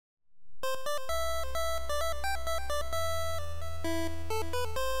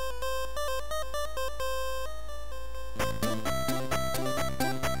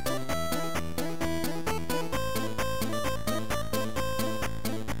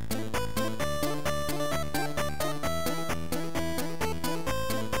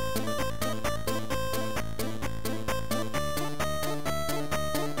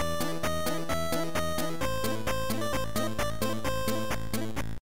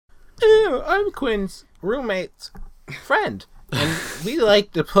I'm Quinn's roommate's friend, and we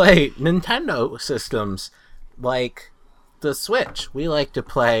like to play Nintendo systems, like the Switch. We like to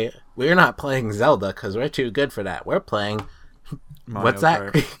play. We're not playing Zelda because we're too good for that. We're playing. Mario What's that?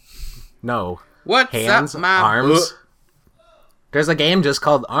 Kart. No. What's Hands, up, my arms. There's a game just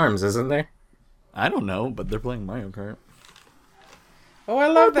called Arms, isn't there? I don't know, but they're playing Mario Kart. Oh, I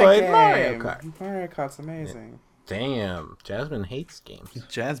love that played game. Mario Kart. Mario Kart's amazing. Damn, Jasmine hates games.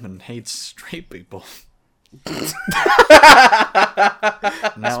 Jasmine hates straight people. Now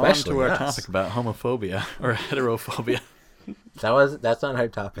on Especially to our us. topic about homophobia or heterophobia. That's not her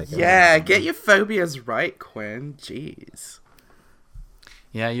topic. Yeah, get your phobias right, Quinn. Jeez.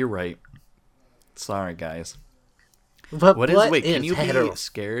 Yeah, you're right. Sorry, guys. But Wait, can you hetero? be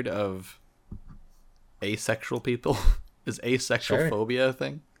scared of asexual people? Is asexual Sure. phobia a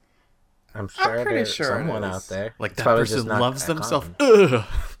thing? I'm sure pretty there's sure it someone is. out there. Like It's that probably person just not loves that themselves. common.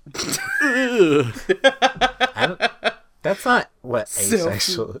 Ugh. That's not what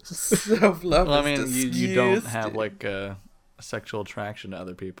asexual is. Self-love. Well, I mean, is you don't have disgusting. like a sexual attraction to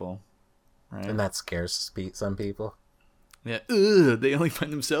other people, right? And that scares some people. Yeah. Ugh, they only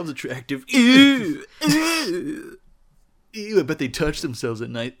find themselves attractive. Ew. Ew. Ew, I bet they touch themselves at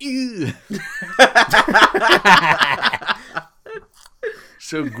night. Ew.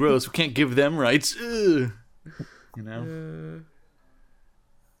 So gross. We can't give them rights. Ugh. You know?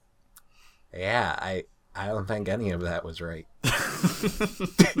 Yeah, I don't think any of that was right.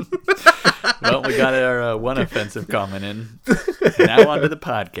 Well, we got our one offensive comment in. Now on to the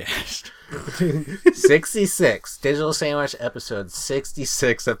podcast. 66. Digital Sandwich episode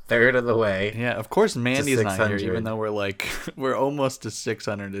 66, a third of the way. Yeah, of course Mandy's not here, 600. even though we're almost to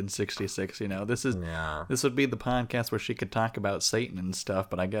 666, you know. This Yeah. would be the podcast where she could talk about Satan and stuff,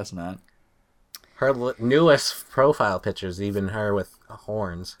 but I guess not. Her newest profile picture is even her with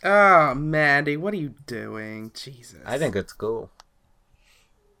horns. Oh, Mandy, what are you doing? Jesus. I think it's cool.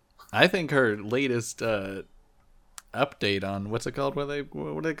 I think her latest update on what's it called? What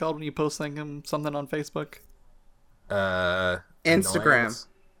are they called when you post something on Facebook? Instagram. Annoyance.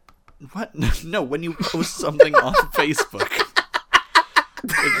 What? No, when you post something on Facebook.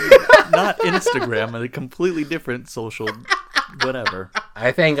 Not Instagram, a completely different social whatever.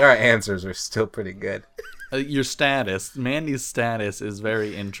 I think our answers are still pretty good. Your status, Mandy's status is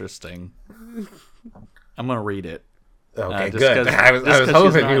very interesting. I'm gonna read it. Okay, Just good. 'cause- I was just 'cause she's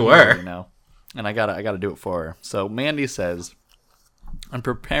hoping not you here, were. you know? And I gotta do it for her. So Mandy says, "I'm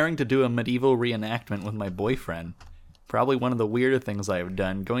preparing to do a medieval reenactment with my boyfriend. Probably one of the weirder things I have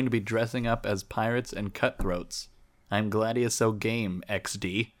done. Going to be dressing up as pirates and cutthroats. I'm glad he is so game.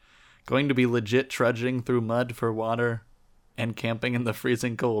 XD. Going to be legit trudging through mud for water." And camping in the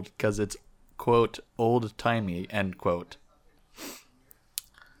freezing cold because it's, quote, old-timey, end quote.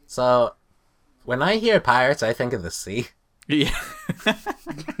 So, when I hear pirates, I think of the sea. Yeah.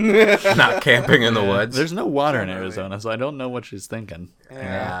 Not camping in the woods. There's no water in Arizona, so I don't know what she's thinking.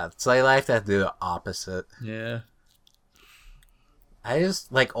 Yeah, so I like to do the opposite. Yeah. I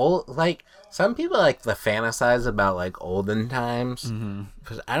just like some people like to fantasize about like olden times. Mm-hmm.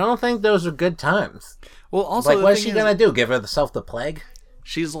 'Cause I don't think those are good times. Well, also, Like, the what's thing she is, gonna do? Give herself the plague?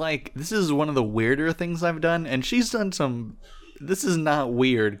 she's like, this is one of the weirder things I've done, and she's done some. This is not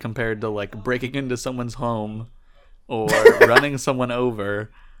weird compared to like breaking into someone's home, or running someone over,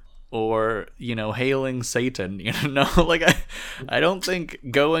 or hailing Satan. Like I don't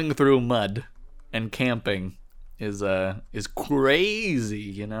think going through mud and camping is crazy.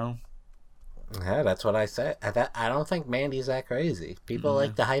 Yeah, that's what I said. I don't think Mandy's that crazy. People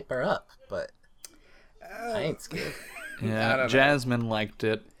like to hype her up, but I ain't scared. I Yeah, don't know. Jasmine liked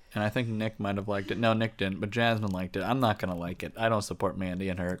it, and I think Nick might have liked it. No, Nick didn't, but Jasmine liked it. I'm not gonna like it. I don't support Mandy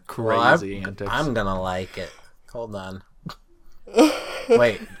and her crazy antics. I'm gonna like it. Hold on.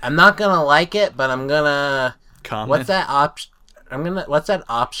 Wait, I'm not gonna like it, but I'm gonna. Comment. What's that option? What's that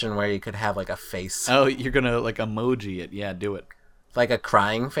option where you could have like a face, Oh, you're gonna like emoji it? Yeah, do it. like a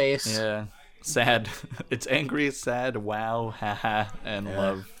crying face? Yeah, sad. It's angry, sad, wow, haha, and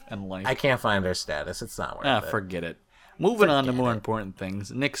love and life. I can't find her status. It's not worth it. Forget it. Moving on to Forget more it. important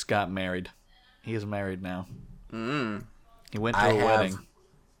things. Nick's got married. He's married now. He went to I a have wedding.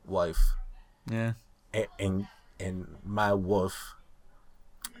 wife Yeah. and and my wolf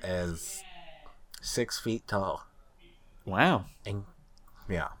is 6 feet tall. Wow. And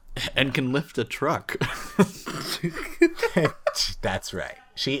yeah, And can lift a truck. that's right.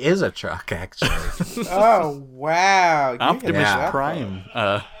 She is a truck, actually. Oh, wow. Optimus Yeah. Prime.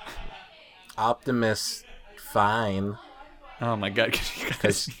 Optimus Fine. Oh my god, can you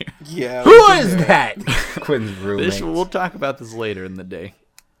guys hear? Yeah. Who is that? Quinn's roommate. We'll talk about this later in the day.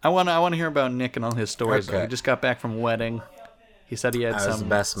 I want to hear about Nick and all his stories. Okay. He just got back from a wedding. He said he had I was the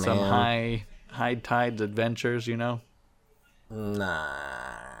best some man. high tides adventures, you know? Nah.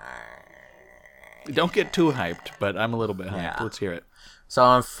 Don't get too hyped, but I'm a little bit hyped. Yeah. Let's hear it. So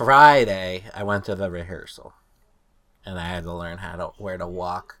on Friday, I went to the rehearsal, and I had to learn where to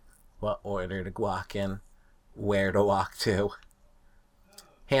walk, what order to walk in, where to walk to.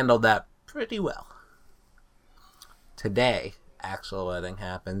 Handled that pretty well. Today, actual wedding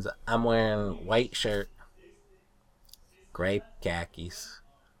happens. I'm wearing white shirt, gray khakis,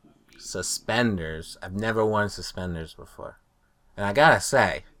 suspenders. I've never worn suspenders before, and I gotta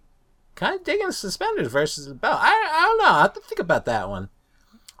say, kind of digging suspenders versus the belt. I don't know. I have to think about that one.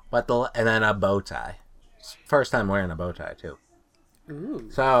 But and then a bow tie. First time wearing a bow tie too. Ooh.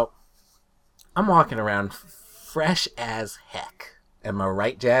 So I'm walking around fresh as heck. Am I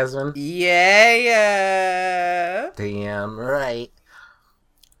right, Jasmine? Yeah. Damn right.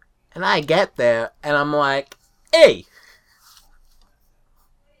 And I get there and I'm like, hey,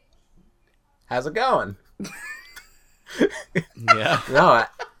 how's it going? Yeah. No,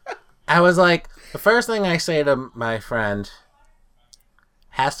 I was like, the first thing I say to my friend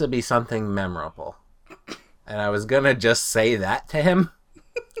has to be something memorable. And I was going to just say that to him.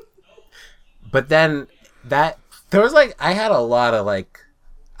 But then there was I had a lot of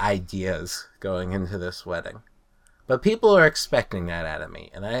ideas going into this wedding. But people are expecting that out of me.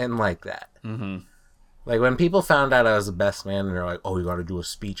 And I didn't like that. Mm-hmm. When people found out I was the best man and they're like, oh, you got to do a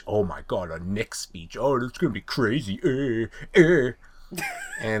speech. Oh my God, a Nick speech. Oh, that's going to be crazy.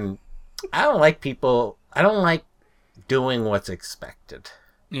 And I don't like doing what's expected.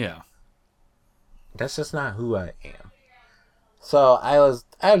 Yeah. That's just not who I am. So I was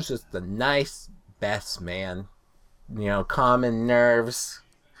just the nice best man, calming nerves,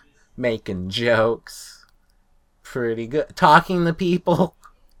 making jokes, pretty good, talking to people.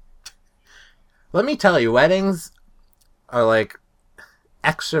 Let me tell you, weddings are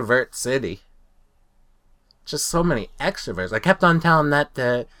extrovert city. Just so many extroverts. I kept on telling that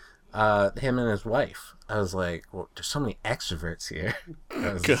to him and his wife. I was like, well, there's so many extroverts here.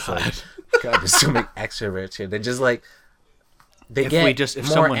 I was just like, God, there's so many extroverts here. They're just they get If more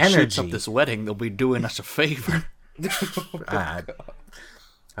someone energy. shoots up this wedding, they'll be doing us a favor.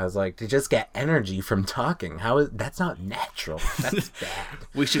 I was like, they just get energy from talking. That's not natural. That's bad.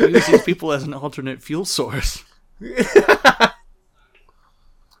 We should use these people as an alternate fuel source.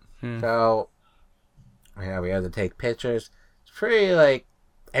 So, yeah, we had to take pictures. It's pretty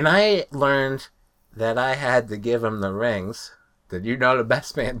and I learned that I had to give him the rings. Did you know the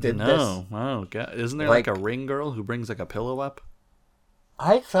best man did this? No. Oh, God. Isn't there a ring girl who brings a pillow up?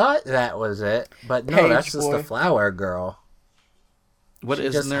 I thought that was it, but no, Page that's just boy. the flower girl. What, She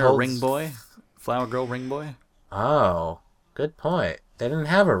isn't just there a holds- ring boy? Flower girl ring boy? Oh, good point. They didn't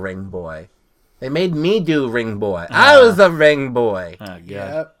have a ring boy. They made me do ring boy. I was the ring boy. Oh, God.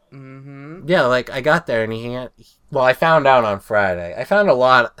 Yep. Mm-hmm. Yeah, I got there and I found out on Friday. I found a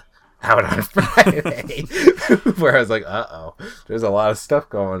lot out on Friday where I was like, uh-oh, there's a lot of stuff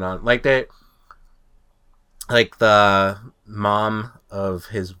going on. The mom of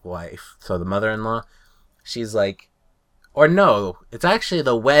his wife, so the mother-in-law, she's or no, it's actually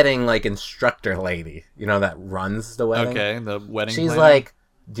the wedding instructor lady, that runs the wedding. Okay, the wedding She's planner? like,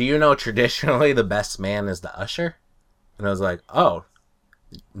 do you know traditionally the best man is the usher? And I was like, oh,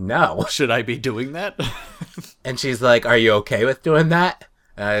 no. Should I be doing that? And she's like, are you okay with doing that?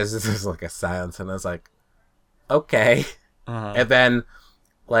 And this was a silence, and I was like, okay. Uh-huh. And then,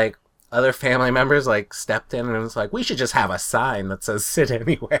 other family members, stepped in and was like, we should just have a sign that says sit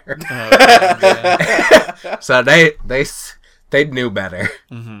anywhere. So they knew better.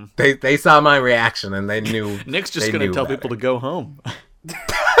 Mm-hmm. They saw my reaction, and they knew. Nick's just they going to knew tell better. people to go home.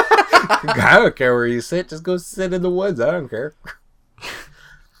 I don't care where you sit. Just go sit in the woods. I don't care.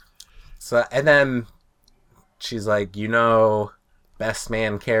 So, and then she's like, best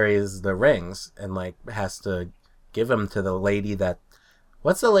man carries the rings and has to give them to the lady that.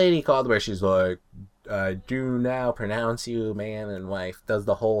 What's the lady called where she's like, do now pronounce you man and wife? Does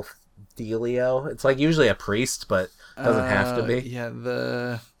the whole dealio? It's usually a priest, but doesn't have to be. Yeah,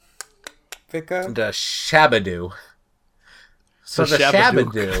 the Vicar. The Shabadoo. So The the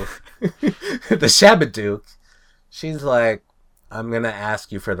Shabadoo, the Shabadoo she's like, I'm going to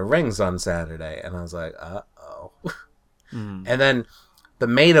ask you for the rings on Saturday. And I was like, uh-oh. And then the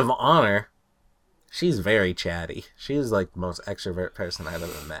maid of honor, she's very chatty. She's like the most extrovert person I've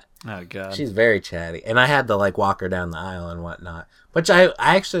ever met. Oh, God. She's very chatty. And I had to like walk her down the aisle and whatnot, which I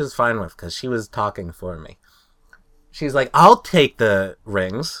actually was fine with because she was talking for me. She's like, I'll take the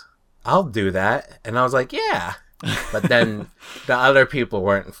rings. I'll do that. And I was like, yeah. But then the other people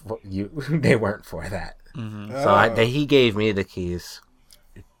weren't they weren't for that. So he gave me the keys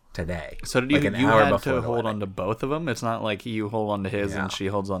today. So did you had to hold on to both of them? It's not like you hold on to his and she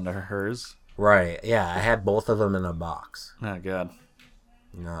holds on to hers? Right. Yeah, I had both of them in a box. Oh, God.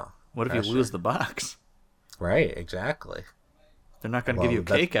 No. What if you lose the box? Right, exactly. They're not going to give you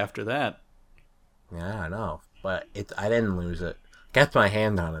cake after that. Yeah, I know. But I didn't lose it. Kept my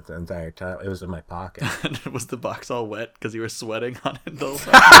hand on it the entire time. It was in my pocket. Was the box all wet because you were sweating on it the whole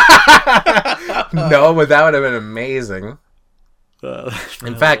time? No, but that would have been amazing.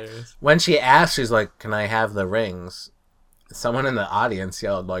 In fact, hilarious. when she asked, she's like, can I have the rings? Someone in the audience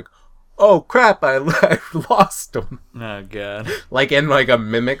yelled like, oh crap, I lost them. Oh, God. Like in like a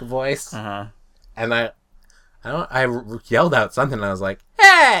mimic voice. Uh-huh. And I yelled out something and I was like,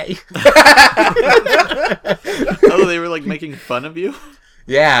 hey! Oh, they were like making fun of you?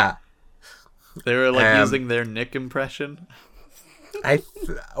 Yeah. They were like using their Nick impression? I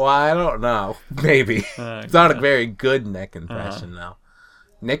don't know. Maybe. It's not a very good Nick impression, though.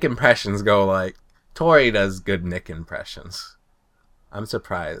 Nick impressions go like, Tori does good Nick impressions. I'm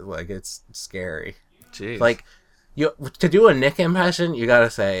surprised. Like, it's scary. Jeez. Like, to do a Nick impression, you gotta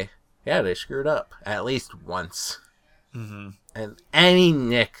say, yeah, they screwed up at least once. Mm-hmm. And any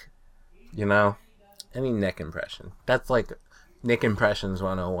Nick impression. That's like Nick Impressions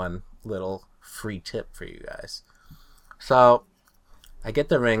 101 little free tip for you guys. So, I get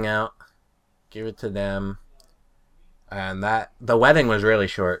the ring out, give it to them, and the wedding was really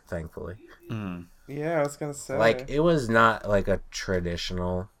short, thankfully. Mm. Yeah, I was gonna say. Like, it was not like a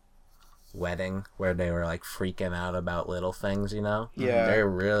traditional wedding where they were like freaking out about little things, you know? Yeah. They're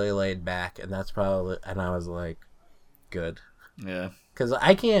really laid back, and and I was like, good. Yeah. Because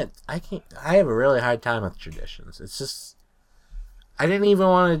I have a really hard time with traditions. It's just, I didn't even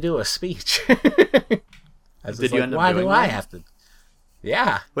want to do a speech. Did you end up why doing do that? I have to?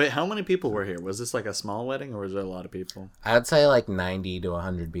 Yeah. Wait, how many people were here? Was this like a small wedding, or was there a lot of people? I'd say like 90 to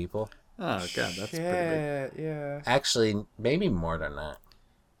 100 people. Oh, God, that's pretty big. Yeah. Actually, maybe more than that.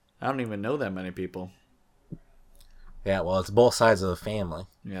 I don't even know that many people. Yeah, well, it's both sides of the family.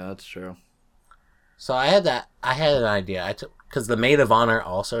 Yeah, that's true. So I had an idea. Because the maid of honor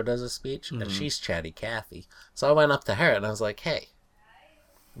also does a speech, and she's Chatty Cathy. So I went up to her and I was like, hey,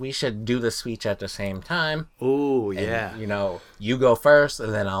 we should do the speech at the same time. Oh, And, yeah. you go first,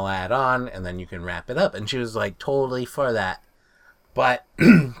 and then I'll add on, and then you can wrap it up. And she was like, totally for that. But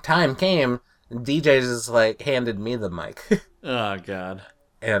time came, and DJ just like handed me the mic. Oh, God.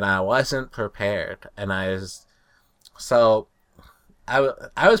 And I wasn't prepared. And I was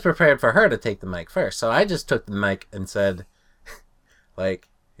prepared for her to take the mic first. So I just took the mic and said, like,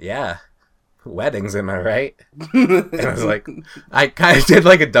 yeah, weddings, am I right? And I was like, I kind of did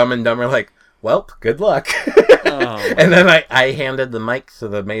like a Dumb and Dumber, like, welp, good luck. And then I handed the mic to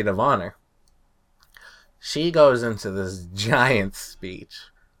the maid of honor. She goes into this giant speech,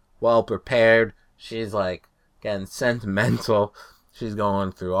 well prepared. She's like getting sentimental. She's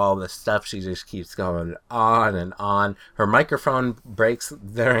going through all this stuff. She just keeps going on and on. Her microphone breaks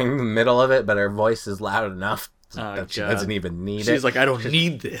during the middle of it, but her voice is loud enough that she doesn't even need it. She's like, I don't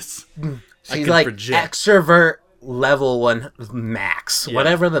need this. She's like project. Extrovert level 1 max. Yeah.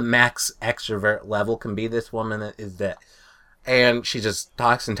 Whatever the max extrovert level can be, this woman is that. And she just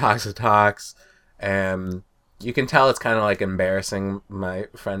talks and talks and talks. And you can tell it's kind of like embarrassing my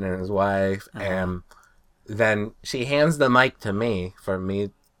friend and his wife. Uh-huh. And then she hands the mic to me for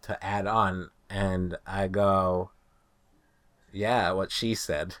me to add on, and I go, yeah, what she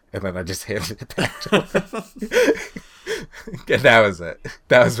said. And then I just handed it back to her. And that was it.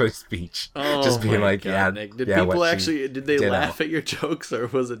 That was my speech. Oh, just being like, God, yeah. Nick. Did yeah, people actually, did they laugh at your jokes, or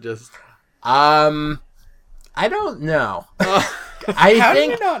was it just... I don't know. I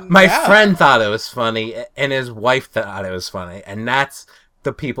think my friend thought it was funny, and his wife thought it was funny, and that's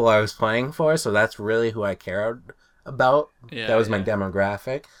the people I was playing for, so that's really who I cared about. Yeah, that was my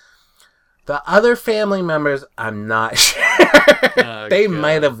demographic. The other family members, I'm not sure. They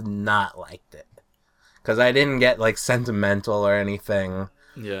might have not liked it. Because I didn't get, like, sentimental or anything.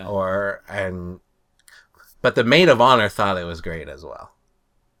 Yeah. But the maid of honor thought it was great as well.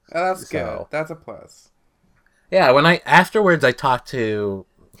 Oh, that's good. That's a plus. Yeah, afterwards I talked to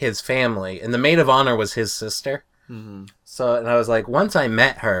his family, and the maid of honor was his sister. So, and I was like, once I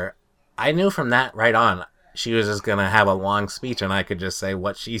met her, I knew from that right on, she was just going to have a long speech and I could just say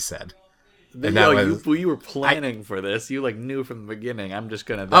what she said. And You were planning for this. You like knew from the beginning. I'm just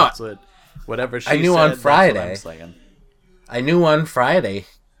gonna. That's whatever she said. I knew on Friday. That's what I'm saying. I knew on Friday.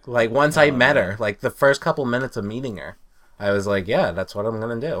 Like once I met her, like the first couple minutes of meeting her, I was like, yeah, that's what I'm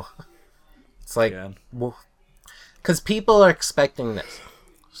gonna do. It's like, because people are expecting this.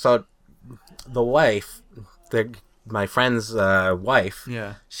 So the wife, my friend's wife,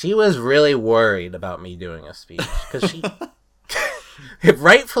 she was really worried about me doing a speech because she.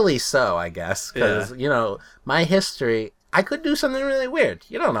 Rightfully so, I guess, because, you know, my history, I could do something really weird.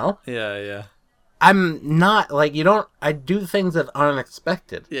 You don't know. Yeah. I'm not, like, I do things that aren't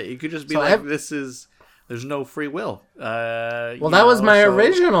expected. Yeah, you could just be there's no free will. That was my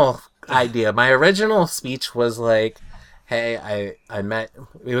original idea. My original speech was like, hey,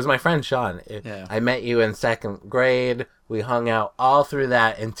 it was my friend Sean. I met you in 2nd grade. We hung out all through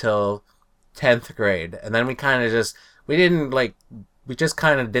that until 10th grade. And then we just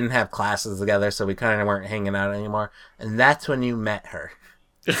kind of didn't have classes together, so we kind of weren't hanging out anymore. And that's when you met her.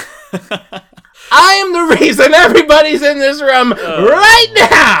 I am the reason everybody's in this room right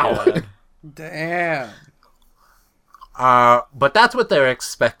now! God. Damn. But that's what they're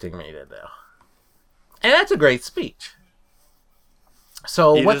expecting me to do. And that's a great speech.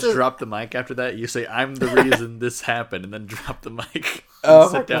 So you just drop the mic after that? You say, I'm the reason this happened, and then drop the mic.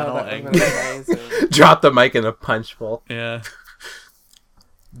 Sit down all angry. Drop the mic in a punch bowl. Yeah.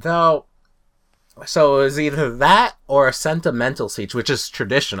 Though, so it was either that or a sentimental speech, which is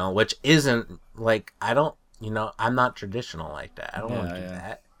traditional, which isn't, like, I'm not traditional like that. I don't want to do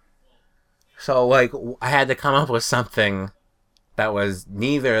that. So, like, I had to come up with something that was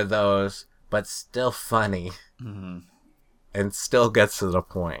neither of those, but still funny. Mm-hmm. And still gets to the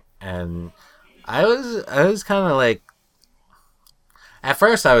point. And I was kind of like, at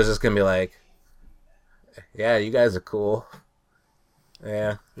first I was just going to be like, yeah, you guys are cool.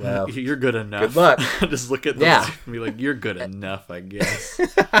 Yeah, well, you're good enough. Good luck. Just look at them and be like, you're good enough, I guess.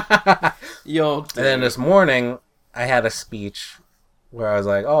 And then this morning, I had a speech where I was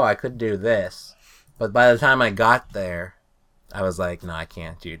like, oh, I could do this. But by the time I got there, I was like, no, I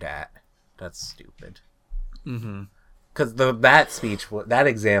can't do that. That's stupid. Mm-hmm. Because that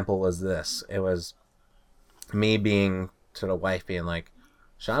example was this. It was me being to the wife being like,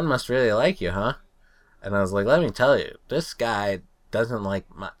 Sean must really like you, huh? And I was like, let me tell you, this guy doesn't like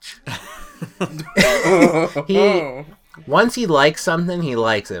much. Once he likes something, he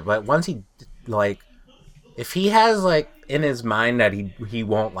likes it. But once he, like, if he has, like, in his mind that he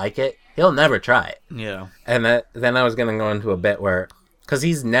won't like it, he'll never try it. Yeah. And then I was going to go into a bit where, because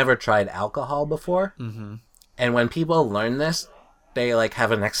he's never tried alcohol before. Mm-hmm. And when people learn this, they, like,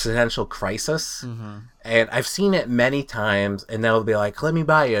 have an existential crisis. Mm-hmm. And I've seen it many times, and they'll be like, let me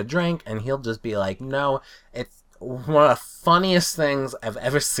buy you a drink. And he'll just be like, no. It's one of the funniest things I've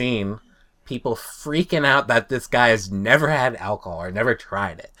ever seen. People freaking out that this guy has never had alcohol or never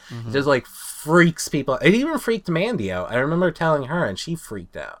tried it. Mm-hmm. It just, like, freaks people. It even freaked Mandy out. I remember telling her, and she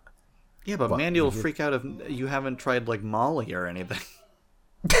freaked out. Yeah, but Mandy will freak out if you haven't tried, like, Molly or anything.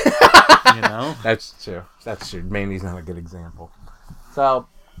 You know? That's true. Mandy's not a good example. So,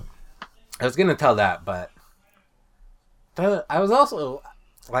 I was going to tell that, but I was also,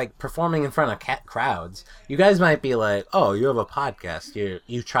 like, performing in front of crowds. You guys might be like, oh, you have a podcast.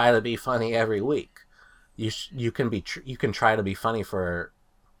 You try to be funny every week. You can try to be funny for,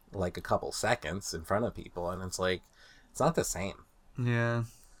 like, a couple seconds in front of people, and it's like, it's not the same. Yeah.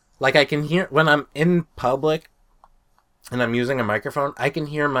 Like, I can hear, when I'm in public and I'm using a microphone, I can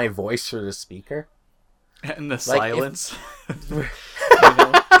hear my voice through the speaker. And the silence.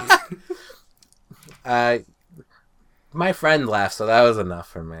 My friend laughed, so that was enough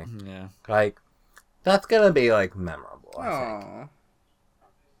for me. Yeah. Like, that's gonna be, like, memorable, I think.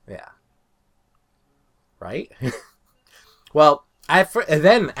 Yeah. Right? Well,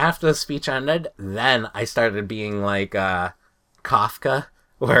 then, after the speech ended, then I started being, like, Kafka,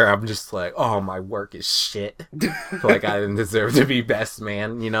 where I'm just like, oh, my work is shit. Like, I didn't deserve to be best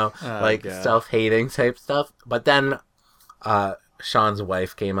man, you know? Self-hating type stuff. But then Sean's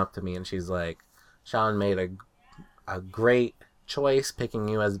wife came up to me and she's like, Sean made a great choice picking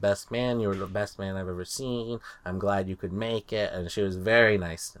you as best man. You were the best man I've ever seen. I'm glad you could make it. And she was very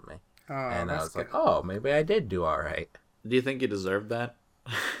nice to me. Oh, and I was like, oh, maybe I did do all right. Do you think you deserved that?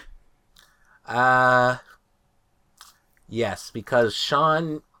 Yes, because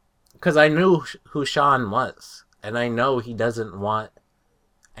I knew who Sean was, and I know he doesn't want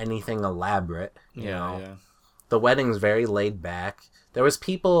anything elaborate. You know? Yeah. The wedding's very laid back. There was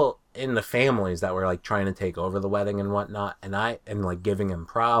people in the families that were like trying to take over the wedding and whatnot, and like giving him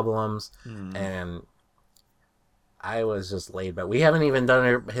problems, and I was just laid back. We haven't even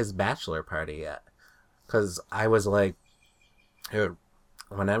done his bachelor party yet, because I was like, dude,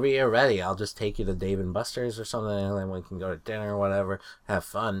 whenever you're ready, I'll just take you to Dave and Buster's or something, and then we can go to dinner or whatever, have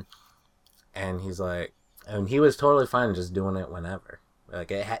fun. And he's like, and he was totally fine just doing it whenever.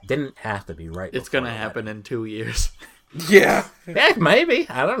 Like, it didn't have to be right. It's gonna happen in 2 years. Yeah. Yeah, maybe.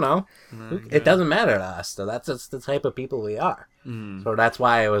 I don't know. It doesn't matter to us. So that's just the type of people we are. So that's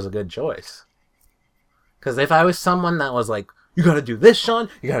why it was a good choice. Because if I was someone that was like, you gotta do this, Sean,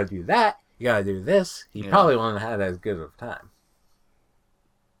 you gotta do that, you gotta do this, he probably wouldn't have had as good of a time.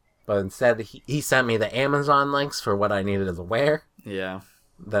 But instead, he sent me the Amazon links for what I needed to wear. Yeah.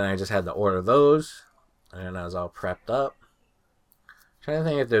 Then I just had to order those. And I was all prepped up. Trying to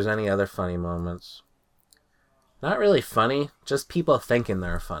think if there's any other funny moments. Not really funny, just people thinking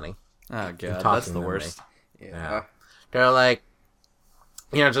they're funny. Oh, God, that's the worst. Yeah. They're like,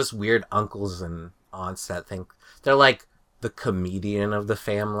 just weird uncles and aunts that think they're like the comedian of the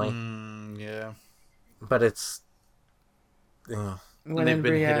family. Yeah. But it's... And they've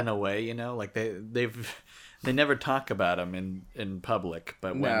been hidden away, like they never talk about them in public,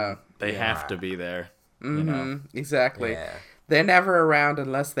 but when they have to be there, Exactly. Yeah. They're never around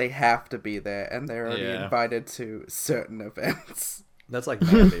unless they have to be there, and they're only invited to certain events. That's like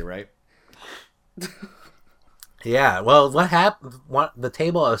Mandy, right? Yeah, well, what happened, the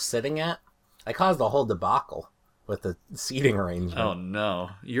table I was sitting at, I caused a whole debacle with the seating arrangement. Oh, no.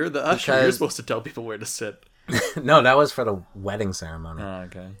 You're the usher. You're supposed to tell people where to sit. No, that was for the wedding ceremony. Oh,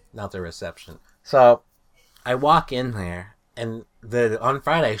 okay. Not the reception. So, I walk in there, and on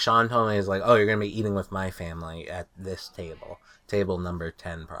Friday, Sean told me, he's like, oh, you're going to be eating with my family at this table. Table number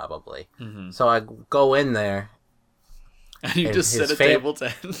 10, probably. So I go in there. And you just sit at table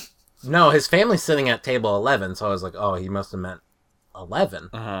 10? No, his family's sitting at table 11, so I was like, oh, he must have meant 11.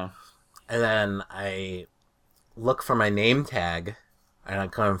 Uh-huh. And then I look for my name tag, and I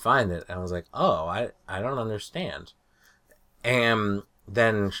couldn't find it. And I was like, oh, I don't understand. And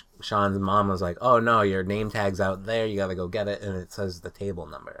then Sean's mom was like, oh, no, your name tag's out there. You got to go get it. And it says the table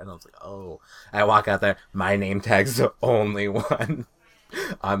number. And I was like, oh. I walk out there. My name tag's the only one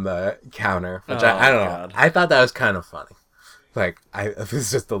on the counter. Which I don't know. I thought that was kind of funny. Like, it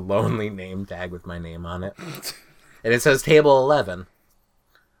was just a lonely name tag with my name on it. And it says table 11.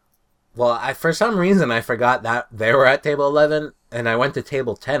 Well, for some reason, I forgot that they were at table 11, and I went to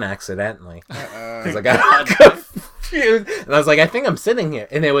table 10 accidentally. Because I got confused. And I was like, I think I'm sitting here.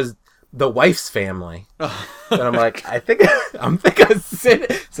 And it was the wife's family. And I'm like, I think I'm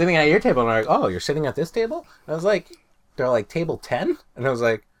sitting at your table. And they're like, oh, you're sitting at this table? And I was like, they're like, table 10? And I was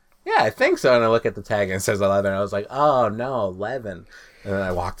like, yeah, I think so. And I look at the tag, and it says 11. And I was like, oh, no, 11. And then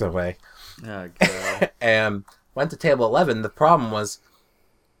I walked away. Oh, God. And went to table 11. The problem was,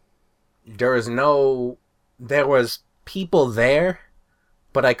 there was people there,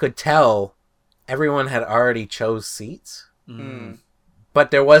 but I could tell everyone had already chose seats.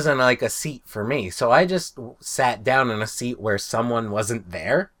 But there wasn't like a seat for me. So I just sat down in a seat where someone wasn't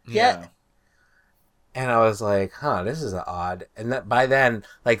there yet. Yeah. And I was like, this is odd. And that by then,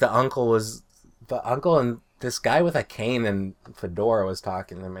 like the uncle and this guy with a cane and fedora was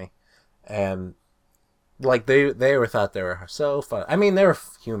talking to me. And like they thought they were so fun. I mean, they were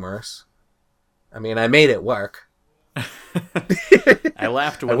humorous. I mean, I made it work. I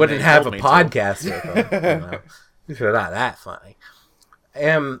laughed when I wouldn't they have a told me podcast with them. They're not that funny.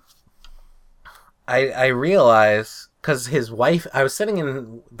 And I realized, because his wife, I was sitting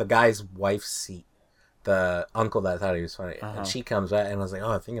in the guy's wife's seat, the uncle that thought he was funny, and she comes out and I was like,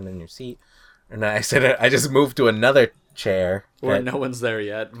 oh, I think I'm in your seat. And I said, I just moved to another chair. Where no one's there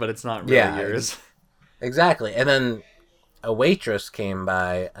yet, but it's not really yours. Exactly. And then a waitress came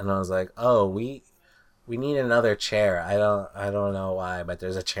by, and I was like, "Oh, we need another chair. I don't know why, but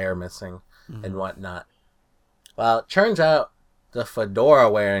there's a chair missing and whatnot." Well, it turns out the fedora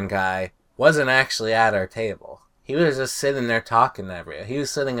wearing guy wasn't actually at our table. He was just sitting there talking to everyone. He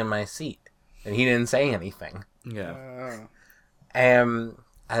was sitting in my seat, and he didn't say anything. Yeah. And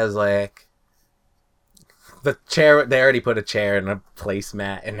I was like, the chair, they already put a chair and a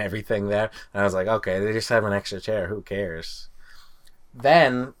placemat and everything there. And I was like, okay, they just have an extra chair. Who cares?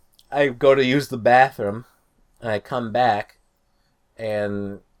 Then I go to use the bathroom, and I come back,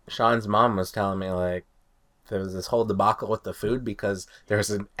 and Sean's mom was telling me, like, there was this whole debacle with the food because there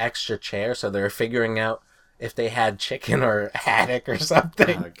was an extra chair, so they were figuring out if they had chicken or haddock or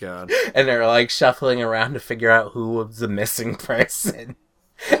something. Oh, God. And they were, like, shuffling around to figure out who was the missing person.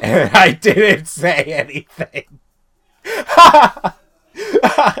 And I didn't say anything.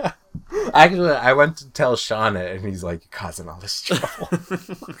 Actually, I went to tell Sean it, and he's like, "You're causing all this trouble."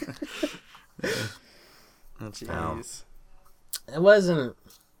 That's Jeez. It wasn't.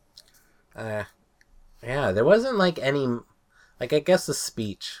 Yeah, there wasn't like any. Like, I guess the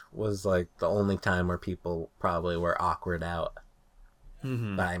speech was like the only time where people probably were awkward out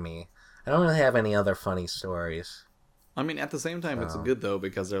by me. I don't really have any other funny stories. I mean, at the same time, it's good though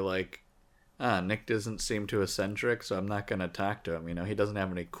because they're like, Nick doesn't seem too eccentric, so I'm not gonna talk to him. You know, he doesn't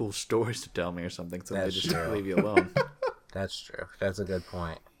have any cool stories to tell me or something, so That's they just true. leave you alone. That's true. That's a good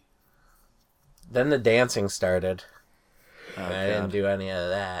point. Then the dancing started. And I didn't do any of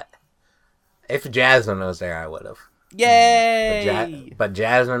that. If Jasmine was there, I would have. Yay! But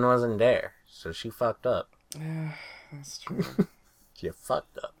Jasmine wasn't there, so she fucked up. Yeah, that's true. She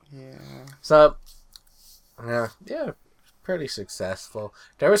fucked up. Yeah. So, yeah, pretty successful.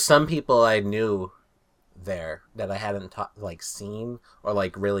 There were some people I knew there that I hadn't seen or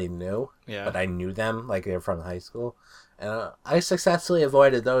like really knew, but I knew them, like they were from high school, and I successfully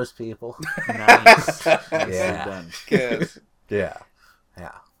avoided those people. Nice. Yeah. Done. Good. Yeah.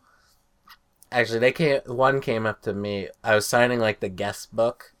 Actually, one came up to me. I was signing like the guest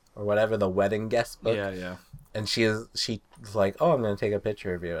book or whatever, the wedding guest book. Yeah. And she was like, "Oh, I'm gonna take a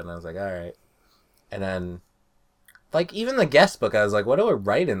picture of you," and I was like, "All right." And then, like, even the guest book, I was like, "What do I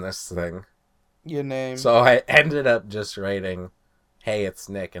write in this thing?" Your name. So I ended up just writing, "Hey, it's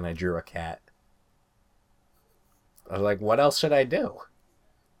Nick," and I drew a cat. I was like, "What else should I do?"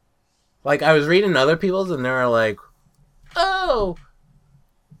 Like, I was reading other people's, and they were like, "Oh,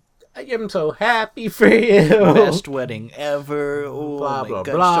 I am so happy for you. Best wedding ever. Oh Blah, my blah,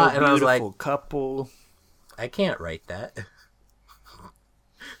 God, blah. so And I was beautiful like- couple. I can't write that."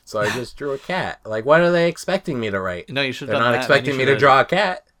 So I just drew a cat. Like, what are they expecting me to write? No, you should. They're have not done that, and expecting you me to should've- draw a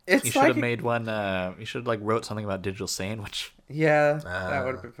cat. You It's should like have made one. You should have wrote something about digital sandwich. Yeah, that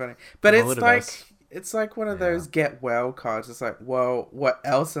would have been funny. But Promoted us. it's like one of those get well cards. It's like, well, what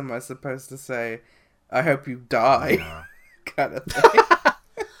else am I supposed to say? I hope you die, kind of thing.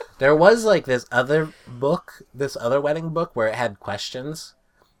 There was like this other wedding book where it had questions,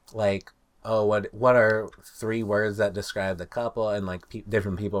 like, "Oh, what are 3 words that describe the couple?" And like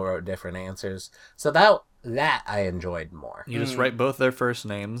different people wrote different answers. So that I enjoyed more. You just write both their first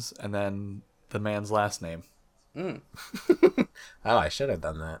names and then the man's last name. Oh, I should have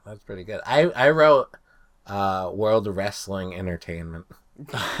done that. That's pretty good. I wrote World Wrestling Entertainment.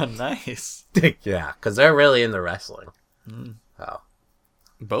 Nice. Yeah, because they're really into wrestling. Oh.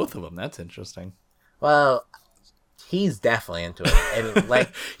 Both of them. That's interesting. Well, he's definitely into it. And like,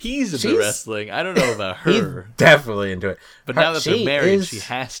 He's into She's- wrestling. I don't know about he's her, definitely into it. but now that they're she married, is- she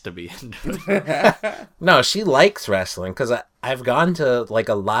has to be into it. No, she likes wrestling because I've gone to like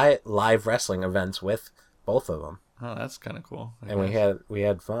a live wrestling events with both of them, Oh, that's kind of cool. I and guess. we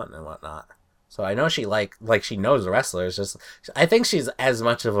had fun and whatnot. So I know she like she knows the wrestlers. Just I think she's as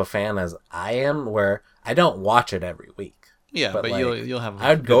much of a fan as I am. Where I don't watch it every week. Yeah, but like, you'll have.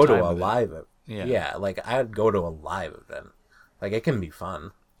 I'd good go to time a with it. live. Yeah. Yeah, like I'd go to a live event. Like it can be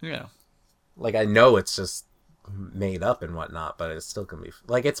fun. Yeah. Like I know it's just made up and whatnot, but it still can be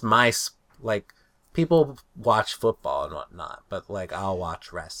like it's like people watch football and whatnot, but like I'll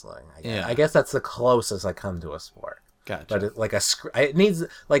watch wrestling. I guess that's the closest I come to a sport. Gotcha. But it needs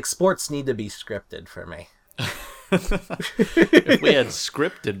like sports need to be scripted for me. If we had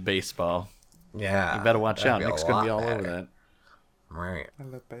scripted baseball, Yeah, you better watch that'd out. be a Nick's gonna be lot all over better. that. Right. I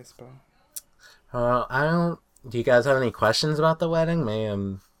love baseball. I don't. Do you guys have any questions about the wedding,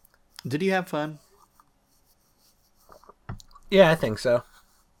 ma'am? Did you have fun? Yeah, I think so.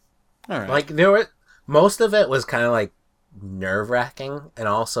 All right. Like most of it was kind of like nerve wracking, and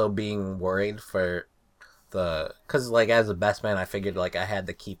also being worried for because like as a best man, I figured like I had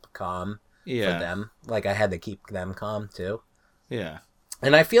to keep calm for them. Like I had to keep them calm too. Yeah.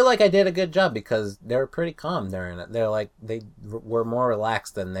 And I feel like I did a good job because they were pretty calm during it. They're like they were more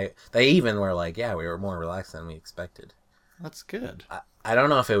relaxed than they even were like, yeah, we were more relaxed than we expected. That's good. I don't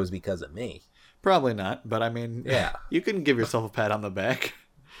know if it was because of me. Probably not, but I mean, Yeah. you can give yourself a pat on the back.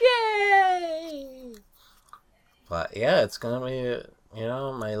 Yay! But yeah, it's gonna be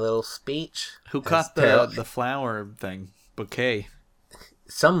my little speech. Who as caught Taylor- the flower thing bouquet?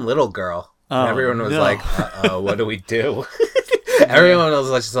 some little girl. Oh, And everyone was no. like, what do we do? Everyone was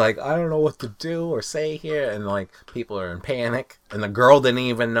just like, I don't know what to do or say here. And like, people are in panic. And the girl didn't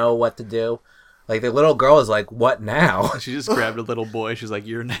even know what to do. Like, the little girl is like, what now? She just grabbed a little boy. She's like,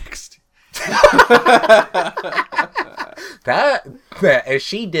 "You're next." That if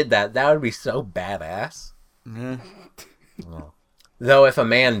she did that, that would be so badass. Yeah. Though if a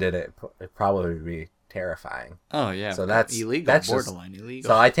man did it, it'd probably be terrifying. Oh yeah. So that's illegal. That's Borderline illegal.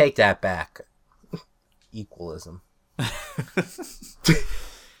 So I take that back. Equalism.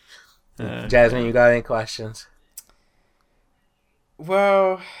 Jasmine, you got any questions?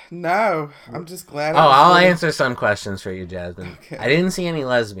 Well, no. I'm just glad. Oh, I'll answer some questions for you, Jasmine. Okay. I didn't see any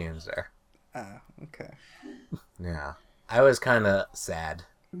lesbians there. Ah, okay. Yeah. I was kind of sad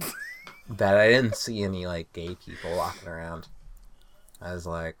that I didn't see any, like, gay people walking around. I was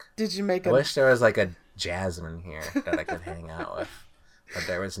like, Did you make I a? wish there was, like, a Jasmine here that I could hang out with. But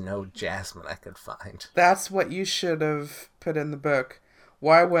there was no Jasmine I could find. That's what you should have put in the book.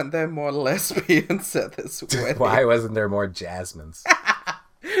 Why weren't there more lesbians at this wedding? Why wasn't there more Jasmines?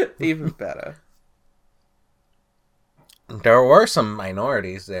 Even better. There were some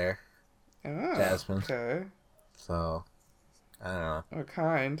minorities there, Oh, Jasmine. Okay. So, I don't know. What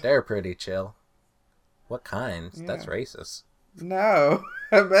kind? They're pretty chill. What kind? Yeah. That's racist. No,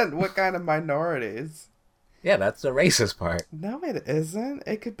 I meant what kind of minorities. Yeah, that's the racist part. No, it isn't.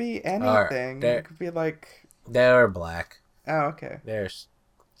 It could be Alright, anything. there- It could be like. They're black. Oh, okay. There's.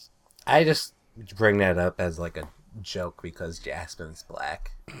 I just bring that up as like a joke because Jasmine's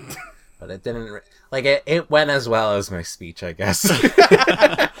black. But it didn't. It went as well as my speech, I guess.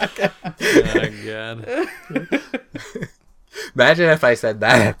 Oh god. Imagine if I said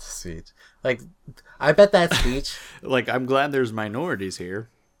that at the speech. Like, I bet that speech. Like, I'm glad there's minorities here.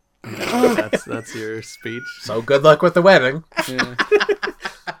 That's your speech. So good luck with the wedding. Yeah.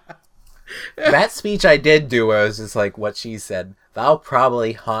 That speech I did do was just like what she said. That'll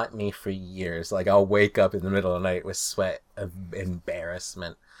probably haunt me for years. Like, I'll wake up in the middle of the night with sweat of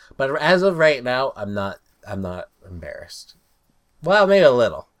embarrassment. But as of right now, I'm not embarrassed. Well, maybe a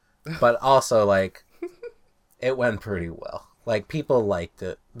little. But also, like, it went pretty well. Like, people liked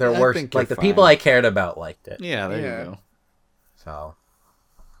it. There I were, think like, you're the people fine. I cared about liked it. Yeah, there Yeah. you go. So,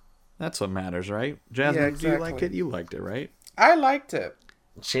 That's what matters, right? Jasmine, Yeah, do you like exactly. it? You liked it, right? I liked it.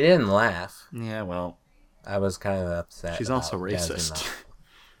 she didn't laugh. Yeah, well, I was kind of upset. she's also about racist.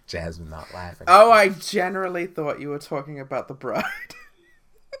 Jasmine not laughing. Oh, I generally thought you were talking about the bride.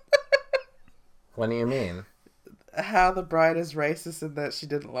 What do you mean? How the bride is racist and that she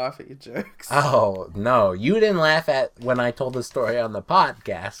didn't laugh at your jokes. Oh, no. You didn't laugh at when I told the story on the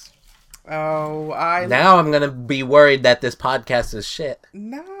podcast. Oh, I Now I'm going to be worried that this podcast is shit.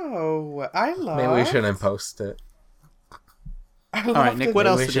 no, I laughed. Maybe we shouldn't post it. I all right, laughed Nick. at What it.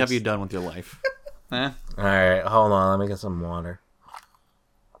 else we did should have you s- done with your life? Eh? Alright, hold on. Let me get some water.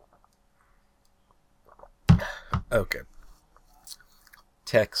 Okay.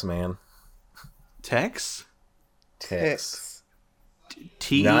 Tex, man. Tex? Tex.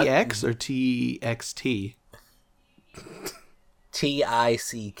 TEX or TXT?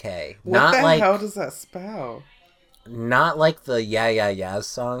 T-I-C-K. What Not the like hell does that spell? not like the Yeah Yeah Yeahs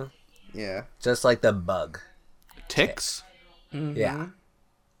song. Yeah. Just like the bug. Ticks? Mm-hmm. Yeah.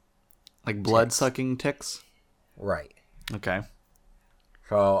 Like blood sucking ticks? Right. Okay.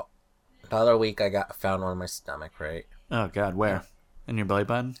 So the other week I found one in my stomach, right? Oh god, where? In your belly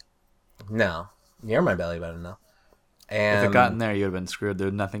button? No. Near my belly button, no. And If it got in there, you would have been screwed.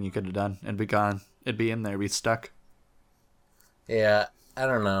 There's nothing you could have done. It'd be gone. It'd be in there. It'd be stuck. yeah, I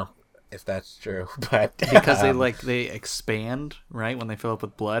don't know if that's true, but Because they expand, right? When they fill up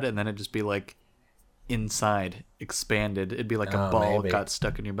with blood, and then it'd just be like inside, expanded. It'd be like a Oh, ball maybe. got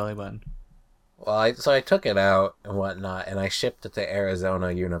stuck in your belly button. well, so I took it out and whatnot, and I shipped it to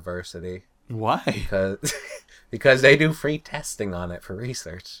Arizona University Why? because they do free testing on it for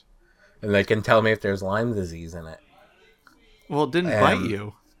research, and they can tell me if there's Lyme disease in it. Well, it didn't bite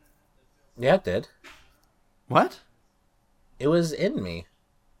you. Yeah, it did. What? It was in me.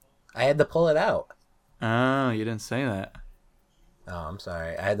 I had to pull it out. Oh, you didn't say that. Oh, I'm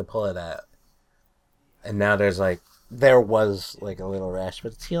sorry. I had to pull it out. And now there was like a little rash,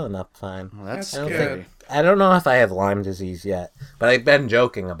 but it's healing up fine. Well, that's That's scary. good. I don't know if I have Lyme disease yet, but I've been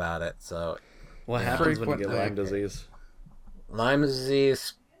joking about it. So What Yeah. happens when you get Frequently. Lyme disease? Lyme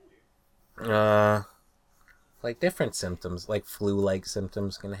disease, like different symptoms, like flu-like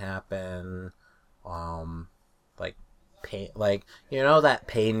symptoms can happen. Like pain, like you know that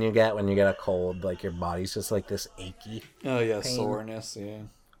pain you get when you get a cold, like your body's just like this achy. Oh yeah, Pain. soreness. Yeah.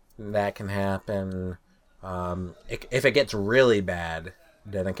 That can happen. If it gets really bad,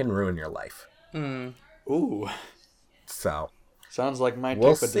 then it can ruin your life. Mm. Ooh, So, sounds like my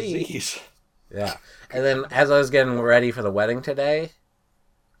We'll type of see. disease. yeah. And then as I was getting ready for the wedding today,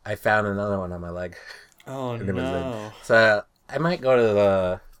 I found another one on my leg. Oh And it was no. So I might go to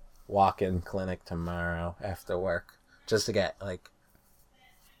the walk-in clinic tomorrow after work just to get like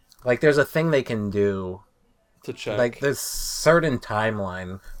there's a thing they can do to check. like this certain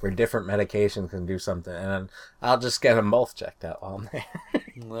timeline where different medications can do something, and I'll just get them both checked out while I'm there.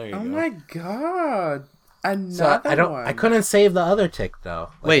 There you Oh go. my god. Another So I don't. one. I couldn't save the other tick though.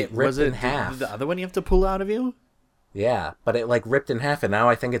 Like, Wait, it ripped was it in half? the other one you have to pull out of you? Yeah, but it like ripped in half, and now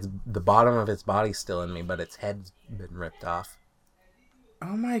I think it's the bottom of its body's still in me, but its head's been ripped off.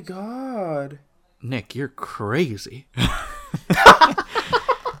 Oh my god. Nick, you're crazy.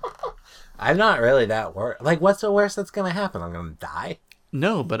 I'm not really that worried. Like, what's the worst that's gonna happen? I'm gonna die.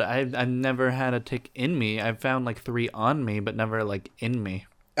 No, but I've never had a tick in me. I've found like 3 on me, but never like in me.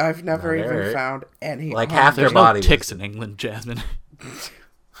 I've never No, even they're- found any. like on half me. their There's body no was- ticks in England, Jasmine.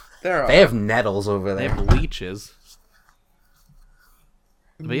 There are. They have nettles over They there. have leeches.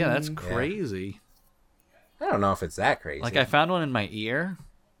 But yeah, that's crazy. I don't know if it's that crazy. Like I found one in my ear,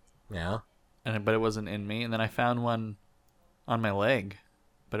 yeah. but it wasn't in me, and then I found one on my leg,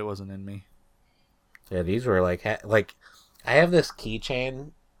 but it wasn't in me. Yeah, these were like I have this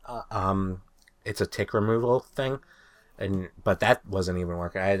keychain. It's a tick removal thing, but that wasn't even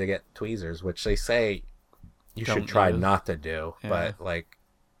working. I had to get tweezers, which they say you Don't should try use. not to do. Yeah. But like,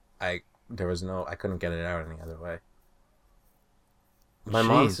 I couldn't get it out any other way. My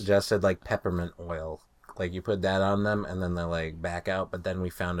mom Jeez. suggested like peppermint oil. Like you put that on them and then they like back out. But then we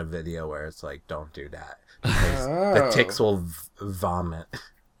found a video where it's like, don't do that. Because the Oh. ticks will vomit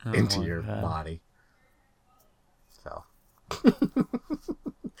into my your God. body. So.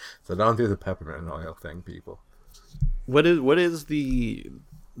 So don't do the peppermint oil thing, people. What is the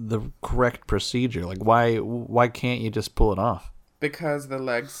correct procedure? Like why can't you just pull it off? Because the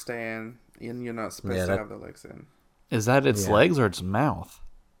legs stay in, and you're not supposed Yeah, to that- have the legs in. Is that its Yeah. legs or its mouth?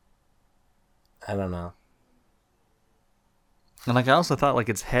 I don't know. And like I also thought like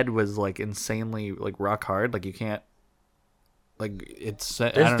its head was like insanely like rock hard. Like you can't like it's.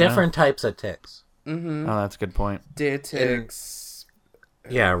 I There's don't different types of ticks. Mm-hmm. Know. Oh, that's a good point. Deer ticks.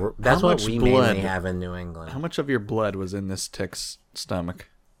 Yeah, that's what much we blood- mainly have in New England. How much of your blood was in this tick's stomach?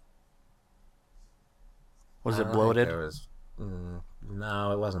 Was I it don't bloated? think there was-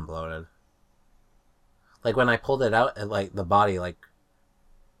 no, it wasn't bloated. Like when I pulled it out, like the body like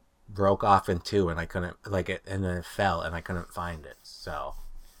broke off in two, and I couldn't and then it fell, and I couldn't find it. So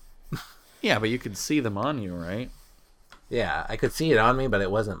Yeah, but you could see them on you, right? yeah, I could see it on me, but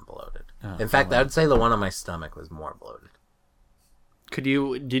it wasn't bloated. Oh, In fact, well. I would say the one on my stomach was more bloated.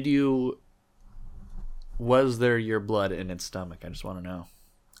 Was there your blood in its stomach? I just want to know.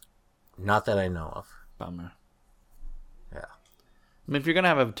 Not that I know of. Bummer. Yeah. I mean, if you're going to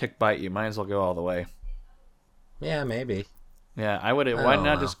have a tick bite, you might as well go all the way. Yeah, maybe. Yeah, I would. I Why don't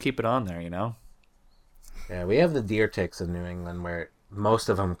not know. just keep it on there, you know? Yeah, we have the deer ticks in New England where most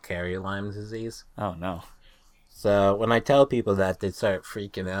of them carry Lyme disease. Oh, no. So when I tell people that, they start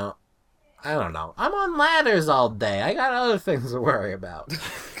freaking out. I don't know. I'm on ladders all day. I got other things to worry about.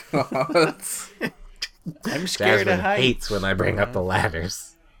 God. I'm scared Jasmine of heights. hates when I bring up the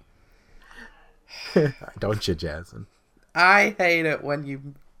ladders. Don't you, Jasmine? I hate it when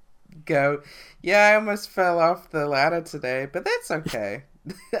you go, yeah, I almost fell off the ladder today, but that's okay.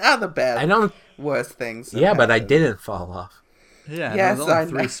 Other bad, I don't. worse things. have Yeah, but I happened. didn't fall off. Yeah, Yes, there's only I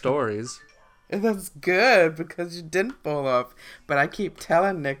 3 know. stories. And that's good because you didn't fall off. But I keep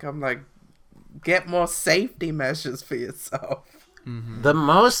telling Nick, I'm like, get more safety measures for yourself. The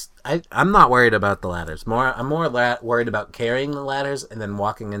most I'm not worried about the ladders. I'm more worried about carrying the ladders and then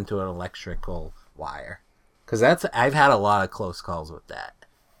walking into an electrical wire, because I've had a lot of close calls with that.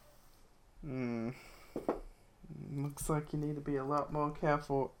 Looks like you need to be a lot more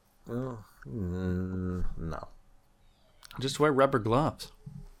careful. No. Just wear rubber gloves.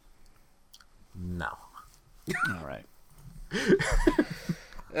 No. All right.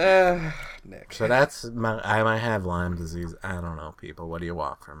 Nick. So I might have Lyme disease. I don't know, people. What do you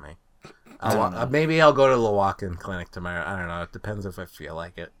want from me? Maybe I'll go to the walk-in clinic tomorrow. I don't know. It depends if I feel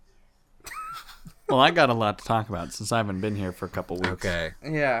like it. Well, I got a lot to talk about since I haven't been here for a couple weeks. Okay.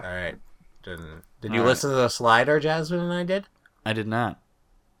 Yeah. All right. Did All you right. listen to the slider Jasmine and I did? I did not.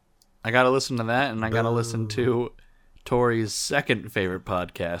 I got to listen to that, and I got to listen to Tori's second favorite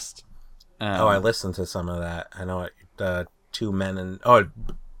podcast. I listened to some of that. I know it. The two men and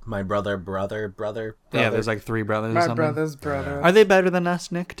my brother. Yeah, there's like 3 brothers or My something. brother's brother. Are they better than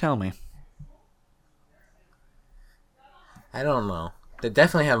us, Nick? Tell me. I don't know. They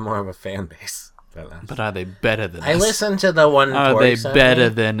definitely have more of a fan base than us. But are they better than I us? listened to the one. Are Tori they sent better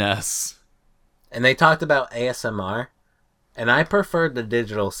me, than us? and they talked about ASMR, and I preferred the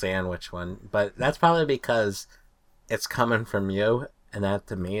digital sandwich one, but that's probably because it's coming from you, and that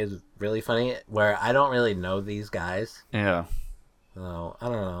to me is really funny. Where I don't really know these guys, Yeah. so I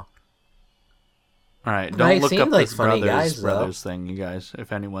don't know.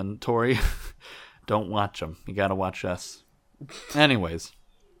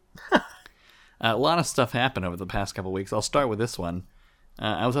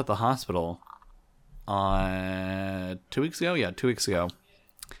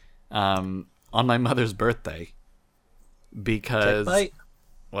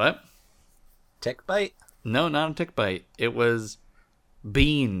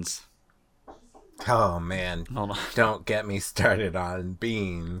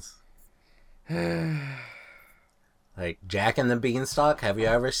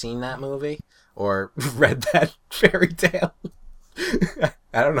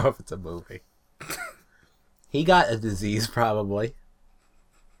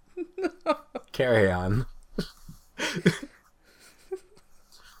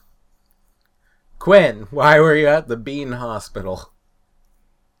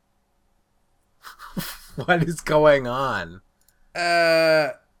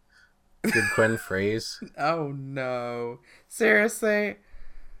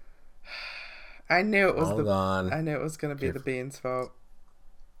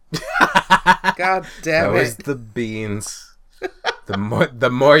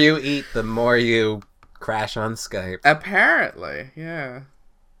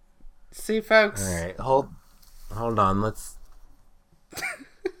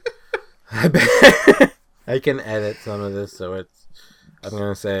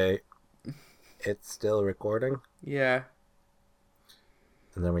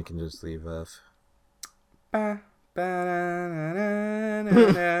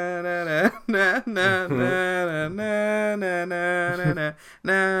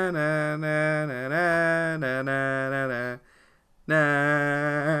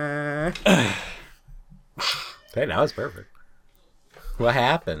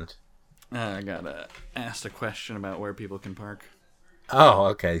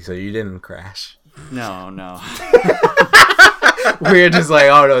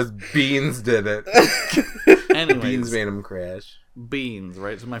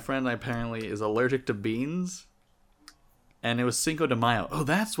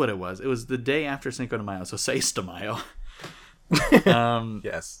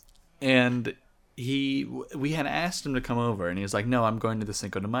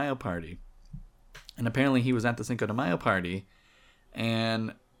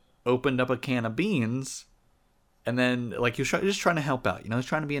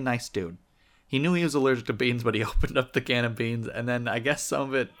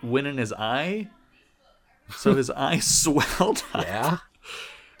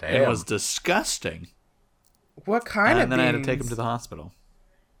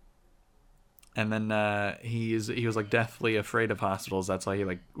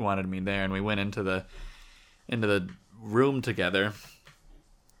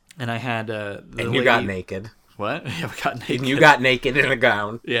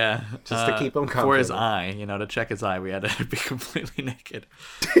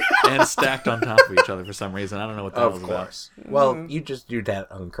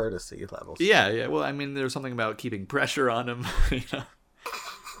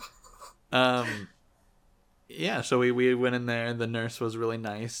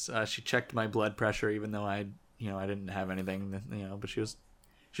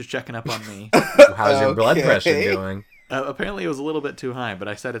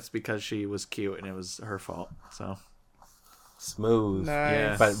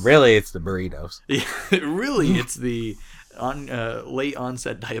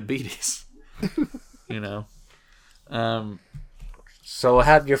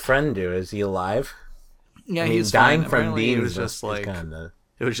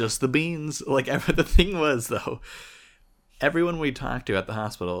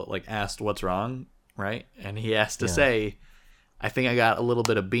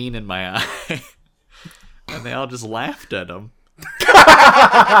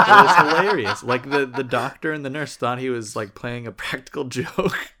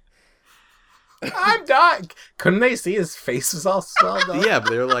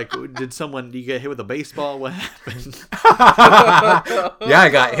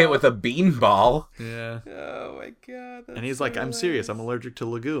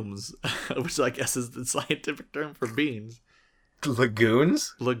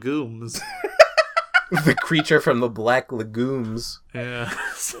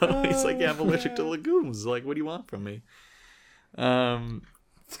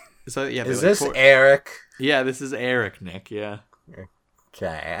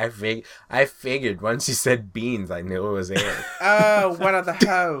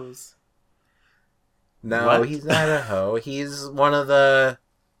 No, What? he's not a hoe. He's one of the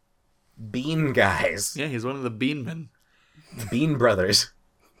Bean guys. Yeah, he's one of the Beanmen. Bean Brothers.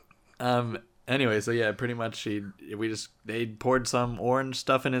 Anyway, so yeah, pretty much they poured some orange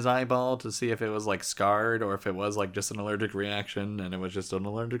stuff in his eyeball to see if it was like scarred or if it was like just an allergic reaction, and it was just an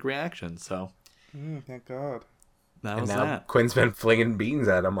allergic reaction. So Thank God. that And was now that. Quinn's been flinging beans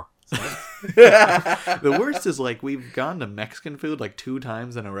at him. The worst is like we've gone to Mexican food like 2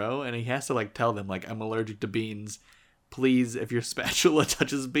 times in a row, and he has to like tell them like I'm allergic to beans. Please, if your spatula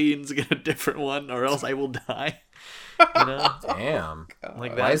touches beans, get a different one, or else I will die. You know, Damn.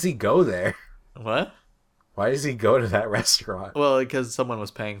 like Why that. does he go there? What? Why does he go to that restaurant? Well, because someone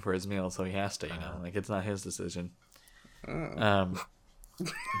was paying for his meal, so he has to. You know, like it's not his decision. But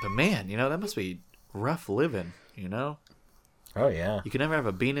man, you know that must be rough living. You know, Oh, yeah. you can never have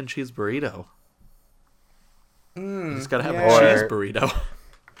a bean and cheese burrito. You just gotta have yeah. a cheese Or- burrito.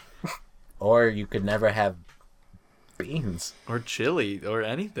 Or you could never have beans. Or chili, or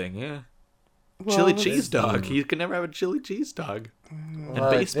anything, yeah. Well, Chili this- cheese dog. You can never have a chili cheese dog. And Well,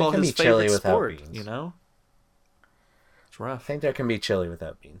 there baseball, can his be chili favorite without sport, beans. you know? It's I rough. think there can be chili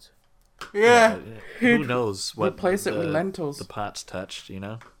without beans. Yeah. Who knows what Replace it with lentils. the pot's touched, you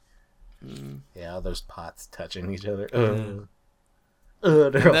know? Yeah, all those pots touching each other. They're And all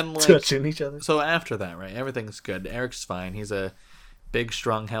then, like- touching each other. So after that, right, everything's good. Eric's fine. He's a big,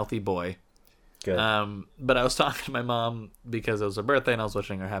 strong, healthy boy. Good. But I was talking to my mom because it was her birthday and I was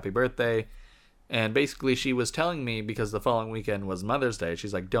wishing her happy birthday. And basically she was telling me, because the following weekend was Mother's Day,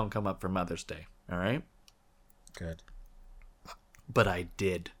 she's like, don't come up for Mother's Day. All right? Good. But I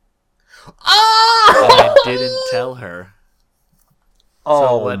did. Oh! And I didn't tell her.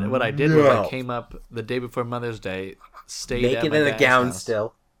 So what I did was I no. came up the day before Mother's Day, stayed at Naked my in a dad's gown house.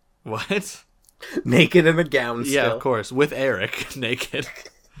 still. What? Naked in a gown Yeah, still. of course, with Eric naked.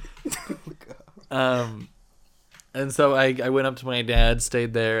 And so I went up to my dad,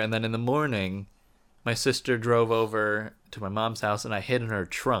 stayed there, and then in the morning, my sister drove over to my mom's house, and I hid in her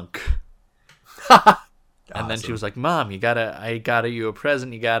trunk. And then she was like, "Mom, I got you a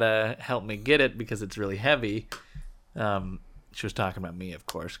present. You gotta help me get it because it's really heavy." She was talking about me, of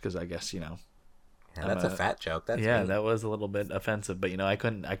course, because I guess Yeah, that's I'm a fat joke. That's yeah, me. that was a little bit offensive, but I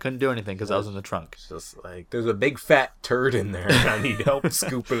couldn't do anything because I was in the trunk. It's just like, there's a big fat turd in there, and I need help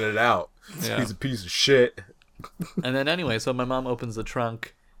scooping it out. Yeah. He's a piece of shit. And then anyway, so my mom opens the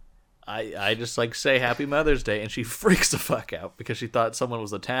trunk. I just like say Happy Mother's Day, and she freaks the fuck out because she thought someone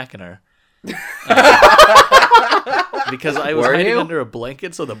was attacking her. Because I was Were hiding you? under a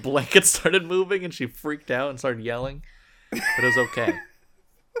blanket, so the blanket started moving, and she freaked out and started yelling. But it was okay.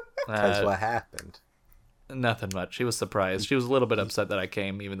 That's what happened. Nothing much. She was surprised. She was a little bit upset that I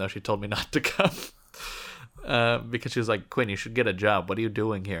came, even though she told me not to come. Because she was like, "Quinn, you should get a job. What are you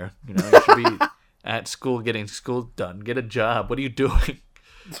doing here? You should be at school getting school done. Get a job. What are you doing?"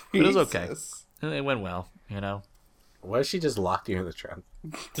 But it was okay. Jesus. It went well, What if she just locked you in the trunk?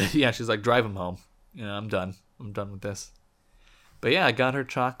 Yeah, she's like, "Drive him home. I'm done. I'm done with this." But yeah, I got her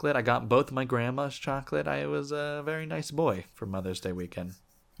chocolate. I got both my grandma's chocolate. I was a very nice boy for Mother's Day weekend.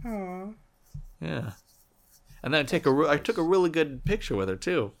 Aw. Yeah. And then I took a really good picture with her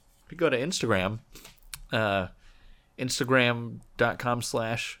too. If you go to Instagram,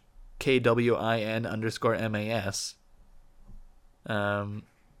 Instagram.com/KWIN_MAS.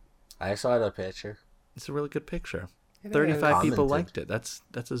 I saw the picture. It's a really good picture. It 35 people Commented. liked it. That's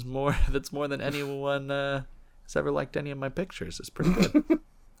more than anyone has ever liked any of my pictures. It's pretty good.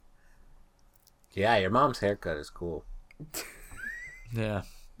 Yeah, your mom's haircut is cool. Yeah.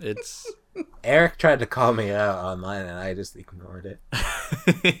 It's Eric tried to call me out online, and I just ignored it.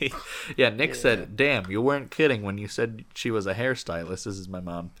 yeah, Nick said, "Damn, you weren't kidding when you said she was a hairstylist." This is my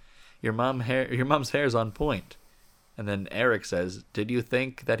mom. Your mom's hair's on point. And then Eric says, "Did you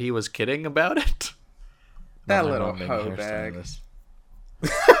think that he was kidding about it?" That Not my little mom being a hoe bag.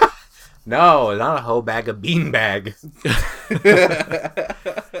 hairstylist. No, not a hoe bag, a bean bag.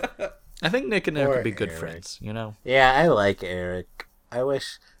 I think Nick and Eric Poor could be good Eric. friends, Yeah, I like Eric. I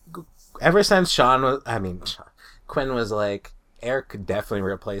wish. Ever since Quinn was like, Eric could definitely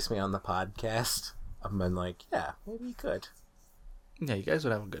replace me on the podcast. I've been like, yeah, maybe he could. Yeah, you guys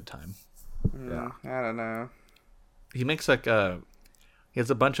would have a good time. I don't know. He makes he has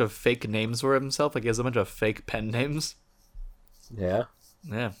a bunch of fake names for himself. Like he has a bunch of fake pen names. Yeah.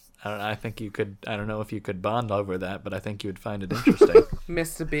 Yeah. I think you could. I don't know if you could bond over that, but I think you would find it interesting.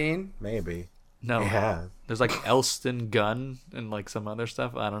 Mr. Bean. Maybe. No, Yeah. there's like Elston Gunn and like some other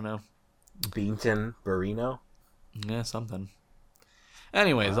stuff. I don't know. Beanton Barino. Yeah, something.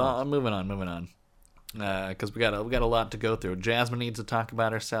 Anyways, I'm moving on. Because we got a lot to go through. Jasmine needs to talk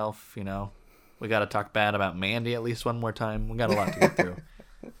about herself. We got to talk bad about Mandy at least one more time. We got a lot to get through.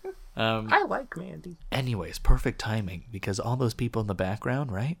 I like Mandy. Anyways, perfect timing because all those people in the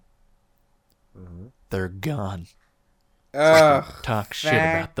background, right? Mm-hmm. They're gone. Ugh. Talk shit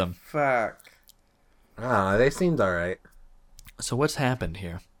about them. Fuck. Ah, they seemed alright. So what's happened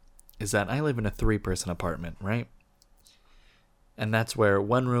here is that I live in a 3-person apartment, right? And that's where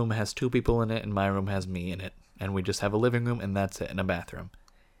one room has 2 people in it and my room has me in it. And we just have a living room and that's it, and a bathroom.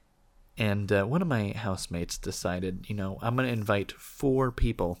 And one of my housemates decided, I'm going to invite 4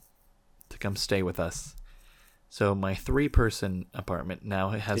 people to come stay with us. So my 3-person apartment now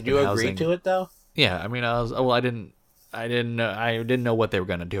has been housing... Did you agree to it, though? Yeah, I mean, I didn't know what they were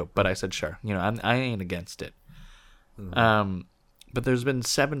going to do, but I said, sure. I ain't against it. Mm-hmm. But there's been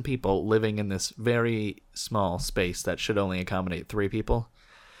 7 people living in this very small space that should only accommodate 3 people.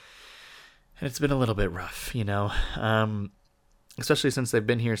 And it's been a little bit rough, especially since they've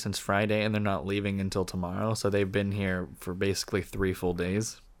been here since Friday and they're not leaving until tomorrow. So they've been here for basically 3 full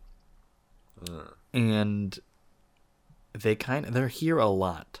days. And they're here a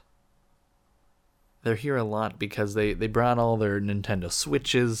lot. They're here a lot because they brought all their Nintendo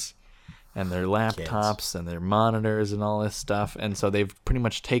Switches and their laptops and their monitors and all this stuff. And so they've pretty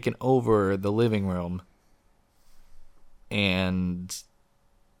much taken over the living room. And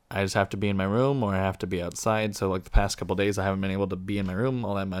I just have to be in my room or I have to be outside. So like the past couple of days, I haven't been able to be in my room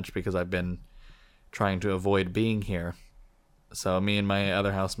all that much because I've been trying to avoid being here. So me and my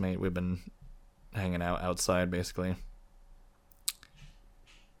other housemate, we've been hanging out outside basically.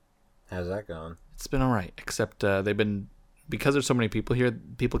 How's that going? It's been all right, except because there's so many people here,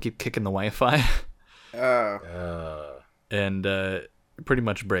 people keep kicking the Wi-Fi. And it pretty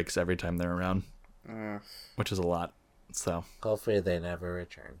much breaks every time they're around, which is a lot. So hopefully they never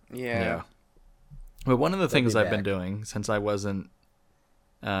return. Yeah. But one of the things I've been doing since I've been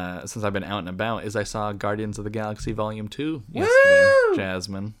out and about is I saw Guardians of the Galaxy Volume 2 yesterday. Woo!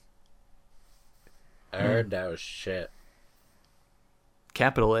 Jasmine. I heard that was shit.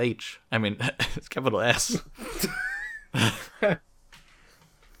 Capital H. I mean, it's capital S. No,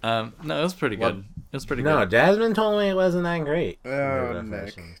 it was pretty good. It was pretty good. No, Jasmine told me it wasn't that great. Oh,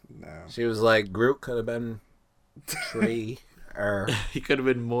 Nick. No. She was like, Groot could have been tree. He could have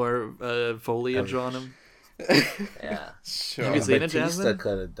been more foliage on him. Yeah. Sure. Have you seen it, Batista Jasmine?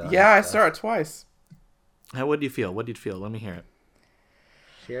 could have done. Yeah, I saw it twice. What did you feel? What did you feel? Let me hear it.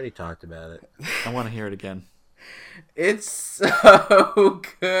 She already talked about it. I want to hear it again. It's so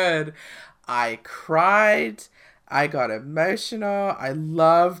good. I cried. I got emotional. I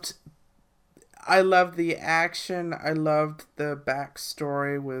loved the action. I loved the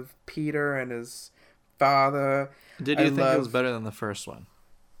backstory with Peter and his father. Did you think it was better than the first one?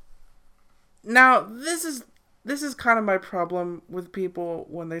 Now, this is kind of my problem with people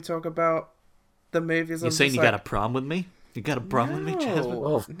when they talk about the movies. You saying you got a problem with me? You got a problem with me, Jasmine?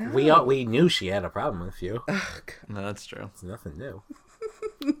 Well, No. we knew she had a problem with you. No, that's true. It's nothing new.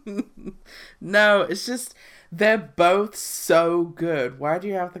 No, it's just they're both so good. Why do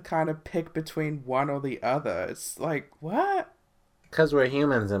you have to kind of pick between one or the other? It's like, what? Because we're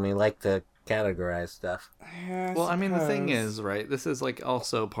humans and we like to categorize stuff. Yeah, Well, I mean, the thing suppose. is, right, this is like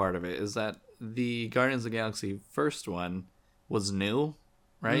also part of it, is that the Guardians of the Galaxy first one was new,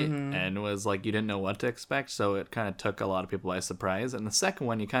 right? Mm-hmm. And was like, you didn't know what to expect, so it kind of took a lot of people by surprise. And the second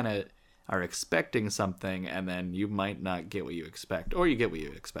one, you kind of are expecting something, and then you might not get what you expect, or you get what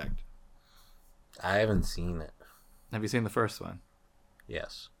you expect. I haven't seen it. Have you seen the first one?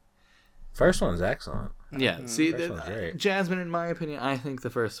 Yes. First one's excellent. Yeah, see, First one's great. Jasmine, in my opinion, I think the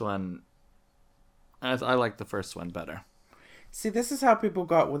first one, I like the first one better. See, this is how people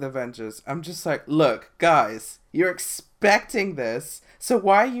got with Avengers. I'm just like, look, guys, you're expecting this, so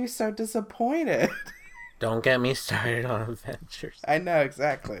why are you so disappointed? Don't get me started on Avengers. I know,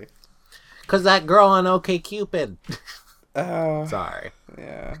 exactly. Because that girl on OkCupid. Oh, Sorry.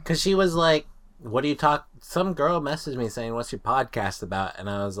 yeah. Because she was like, what do you talk... Some girl messaged me saying, what's your podcast about? And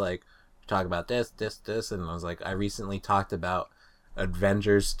I was like, talk about this. And I was like, I recently talked about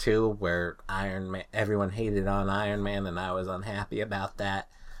Avengers 2, where Iron Man... Everyone hated on Iron Man, and I was unhappy about that.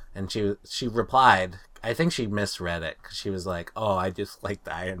 And she replied... I think she misread it, because she was like, oh, I just liked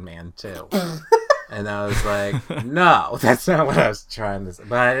Iron Man 2. And I was like, no, that's not what I was trying to say.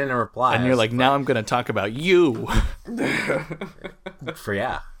 But I didn't reply. And you're like, now I'm going to talk about you.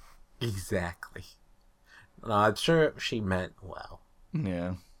 Yeah, exactly. No, I'm sure she meant well.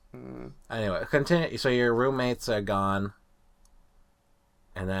 Yeah. Anyway, continue. So your roommates are gone.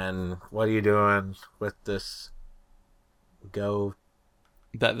 And then what are you doing with this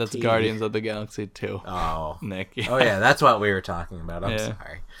That's Guardians of the Galaxy 2. Oh. Nick. Oh, yeah, that's what we were talking about. I'm Yeah.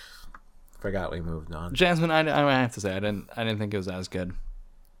 sorry. forgot we moved on. Jasmine, I have to say, I didn't think it was as good.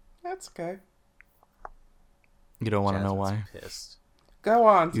 That's okay. You don't want to know Jasmine's why? Pissed. Go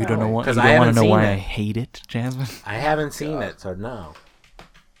on. You tell don't know me. what? 'Cause You I don't want to haven't know seen why it. I hate it, Jasmine? I haven't seen God. it, so no.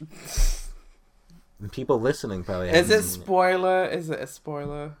 And people listening probably Is haven't it seen spoiler? Is it a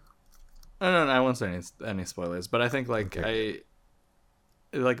spoiler? No, I won't say any spoilers, but I think like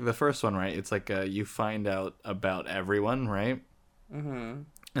like the first one, right? It's like you find out about everyone, right? Mm-hmm.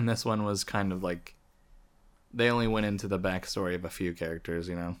 And this one was kind of like they only went into the backstory of a few characters,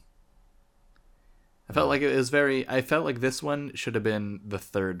 I felt like it was I felt like this one should have been the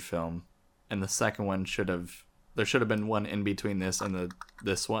third film, and the second one there should have been one in between this and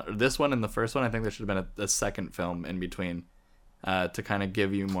this one and the first one. I think there should have been a second film in between, to kind of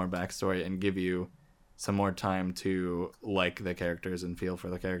give you more backstory and give you some more time to like the characters and feel for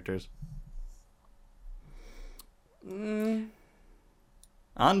the characters. On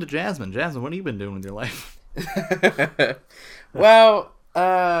to Jasmine. Jasmine, what have you been doing with your life? Well,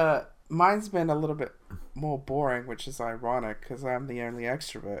 mine's been a little bit more boring, which is ironic because I'm the only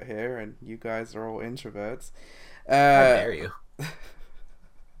extrovert here and you guys are all introverts. How dare you?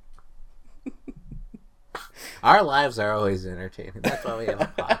 Our lives are always entertaining. That's why we have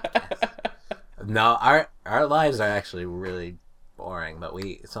a podcast. No, our lives are actually really boring, but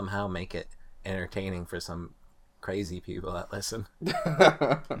we somehow make it entertaining for some crazy people that listen.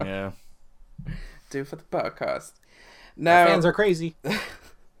 Yeah. Do for the podcast. Our No, fans are crazy.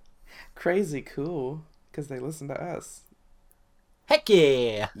 crazy cool because they listen to us. Heck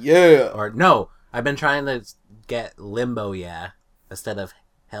yeah! Yeah. Or no, I've been trying to get Limbo yeah instead of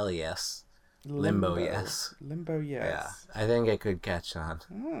hell yes. Limbo yes. Limbo yes. Yeah, I think it could catch on.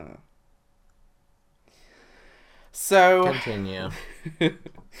 Hmm. So, Continue.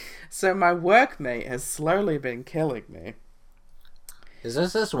 so my workmate has slowly been killing me. Is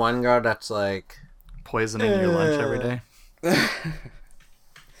this one girl that's like... Poisoning your lunch every day?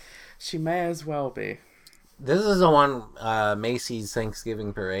 She may as well be. This is the one Macy's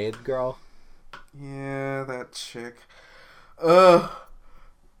Thanksgiving Parade girl? Yeah, that chick. Ugh.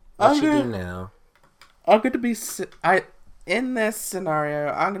 What'd she do now? I'm gonna be... In this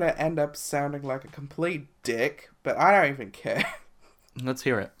scenario, I'm gonna end up sounding like a complete dick, but I don't even care. Let's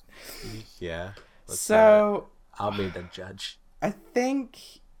hear it. Yeah. So... I'll be the judge. I think...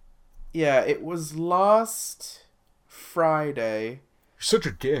 Yeah, it was last Friday... You're such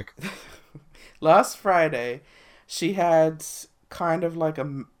a dick. Last Friday, she had kind of like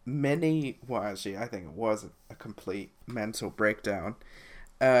a mini... Well, actually, I think it was a complete mental breakdown.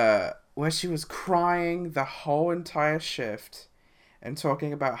 Where she was crying the whole entire shift and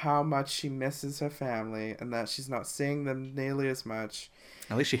talking about how much she misses her family and that she's not seeing them nearly as much.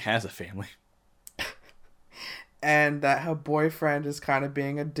 At least she has a family. And that her boyfriend is kind of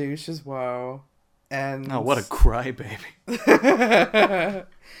being a douche as well. And Oh, what a crybaby.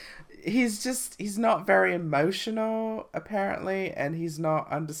 he's not very emotional, apparently, and he's not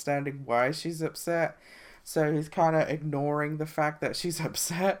understanding why she's upset. So he's kind of ignoring the fact that she's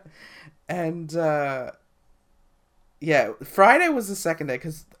upset. And, yeah, Friday was the second day,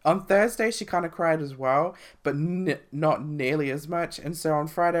 because on Thursday she kind of cried as well, but not nearly as much. And so on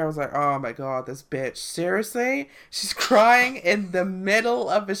Friday I was like, oh my god, this bitch, seriously? She's crying in the middle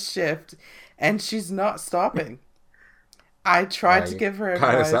of a shift, and she's not stopping. I tried to give her advice.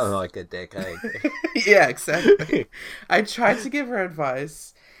 Kind of sounded like a dick. I agree. Yeah, exactly. I tried to give her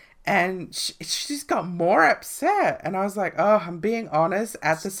advice, and she's got more upset. And I was like, oh, I'm being honest.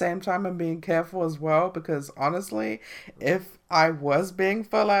 At the same time, I'm being careful as well, because honestly, if I was being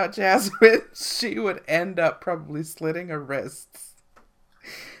full out Jasmine, she would end up probably slitting her wrists.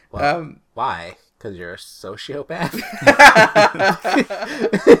 Well, why? Because you're a sociopath?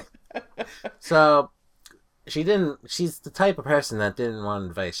 So... she's the type of person that didn't want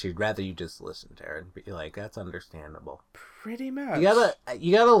advice. She'd rather you just listen to her and be like, that's understandable. Pretty much.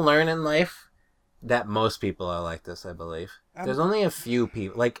 You gotta learn in life that most people are like this, I believe. There's only a few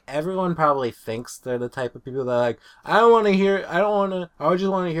people. Like, everyone probably thinks they're the type of people that are like, I just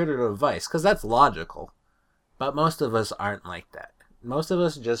want to hear their advice. Because that's logical. But most of us aren't like that. Most of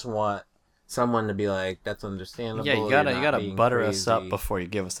us just want someone to be like, that's understandable. Yeah, you gotta butter crazy. us up before you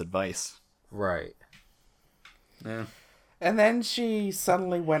give us advice. Right. Yeah. And then she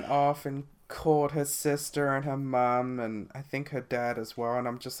suddenly went off and called her sister and her mum and I think her dad as well. And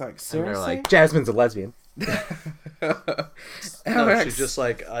I'm just like, seriously? And they're like, Jasmine's a lesbian. No, she's just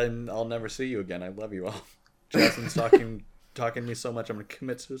like, I'll never see you again. I love you all. Jasmine's talking to me so much, I'm gonna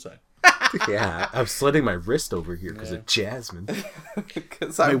commit suicide. Yeah, I'm slitting my wrist over here because of Jasmine.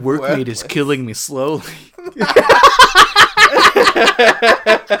 Because My workmate is killing me slowly.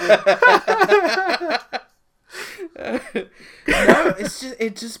 No,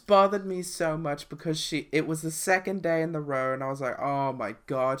 it just bothered me so much because it was the second day in the row and I was like, oh my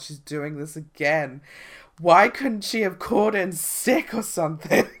god, she's doing this again. Why couldn't she have called in sick or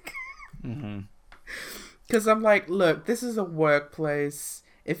something? Because I'm like, look, this is a workplace.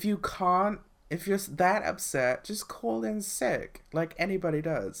 If you're that upset, just call in sick like anybody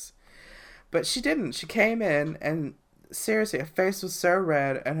does. But she didn't. She came in and seriously, her face was so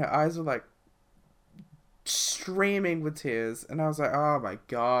red and her eyes were like streaming with tears. And I was like, oh my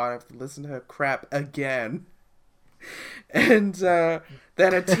god, I have to listen to her crap again. And then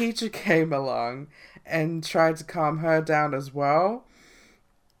a teacher came along and tried to calm her down as well.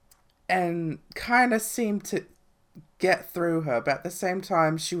 And kind of seemed to get through her. But at the same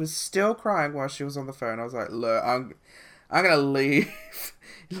time, she was still crying while she was on the phone. I was like, look, I'm going to leave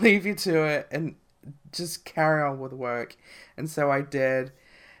you to it and just carry on with work. And so I did.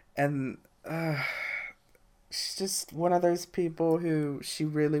 And she's just one of those people who she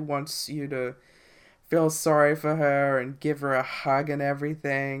really wants you to feel sorry for her and give her a hug and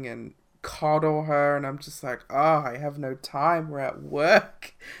everything and coddle her. And I'm just like, oh, I have no time. We're at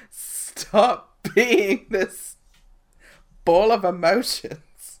work. Stop being this ball of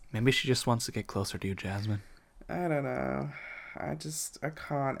emotions. Maybe she just wants to get closer to you, Jasmine. I don't know. I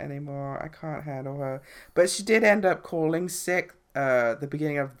can't anymore. I can't handle her. But she did end up calling sick the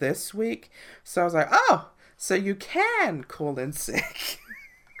beginning of this week. So I was like, oh, so you can call in sick.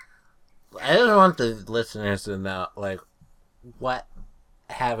 I don't want the listeners to know, like, what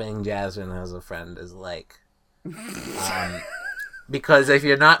having Jasmine as a friend is like. Because if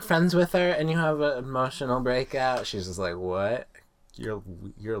you're not friends with her and you have an emotional breakout, she's just like, what? You're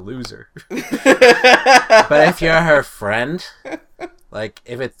a loser. But if you're her friend, like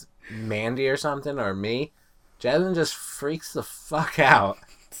if it's Mandy or something or me, Jasmine just freaks the fuck out.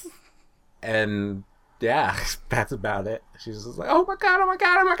 And yeah, that's about it. She's just like, oh my god, oh my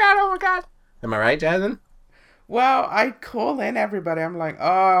god, oh my god, oh my god. Am I right, Jasmine? Well, I call in everybody. I'm like,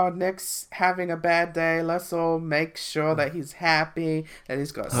 oh, Nick's having a bad day. Let's all make sure that he's happy, that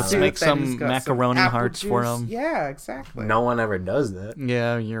he's got Let's soup, make that some he's got macaroni some apple hearts juice. for him. Yeah, exactly. No one ever does that.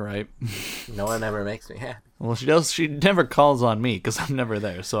 Yeah, you're right. No one ever makes me happy. Well, she does. She never calls on me because I'm never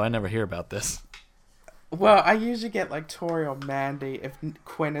there, so I never hear about this. Well, I usually get like Tori or Mandy if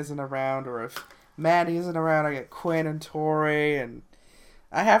Quinn isn't around, or if Mandy isn't around, I get Quinn and Tori, and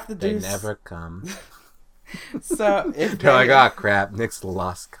I have to do. They never come. So if They're like, oh crap, Nick's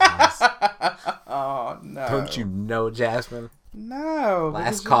lost cause. Oh no! Don't you know, Jasmine? No.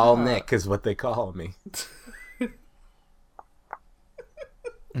 Last call Nick is what they call me.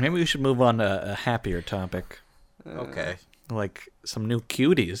 Maybe we should move on to a happier topic, Okay. like some new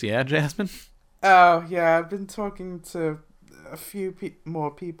cuties. Yeah, Jasmine. Oh yeah, I've been talking to a few more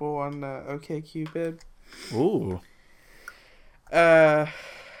people on OkCupid. Ooh.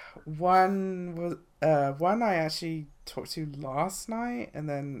 One I actually talked to last night, and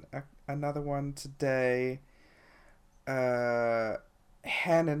then another one today. Hen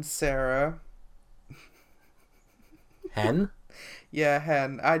and Sarah. Hen? Yeah,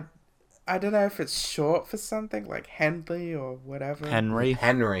 Hen. I don't know if it's short for something like Henley or whatever. Henry.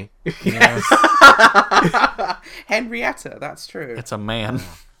 Henry. Yes. Henrietta, that's true. It's a man.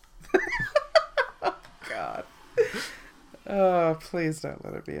 God. Oh, please don't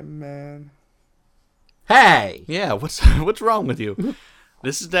let it be a man. Hey! Yeah. What's wrong with you?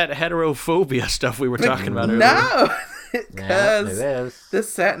 This is that heterophobia stuff we were talking about earlier. No! Yeah, Because it is. there's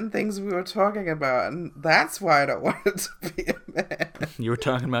certain things we were talking about, and that's why I don't want it to be a man. You were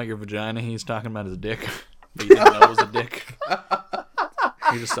talking about your vagina. He's talking about his dick. But you didn't know it was a dick.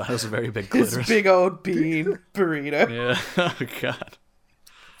 You just thought it was a very big This clitoris. big old bean burrito. Yeah. Oh God.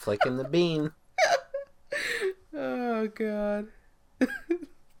 Flicking the bean. Oh, God.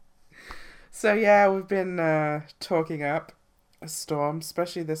 So, yeah, we've been talking up a storm,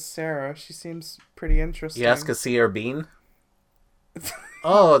 especially this Sarah. She seems pretty interesting. You ask to see her bean?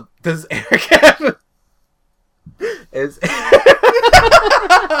 Oh, does Eric have... Is...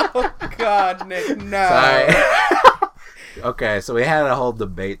 Oh, God, Nick, no. Sorry. Okay, so we had a whole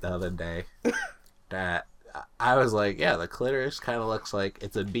debate the other day that I was like, yeah, the clitoris kind of looks like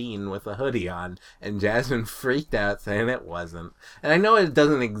it's a bean with a hoodie on, and Jasmine freaked out saying it wasn't. And I know it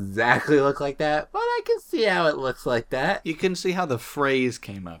doesn't exactly look like that, but I can see how it looks like that. You can see how the phrase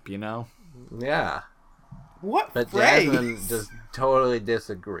came up, you know? Yeah. What But phrase? Jasmine just totally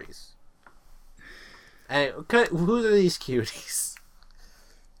disagrees. And who are these cuties?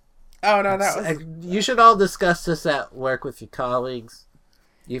 Oh, no, that was... You should all discuss this at work with your colleagues.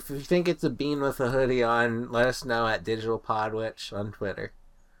 If you think it's a bean with a hoodie on, let us know at Digital Podwitch on Twitter.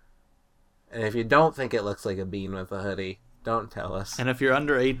 And if you don't think it looks like a bean with a hoodie, don't tell us. And if you're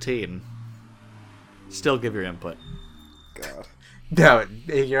under 18, still give your input. God. No,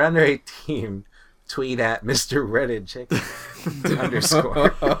 if you're under 18, tweet at Mr. Reddit Chicken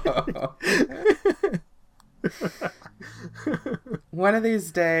 _. One of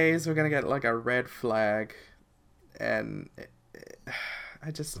these days, we're gonna get like a red flag, and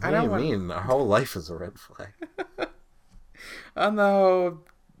I What do you mean? Our whole life is a red flag. On the whole,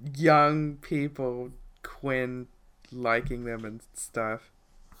 young people, Quinn liking them and stuff.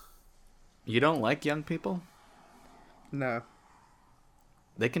 You don't like young people? No,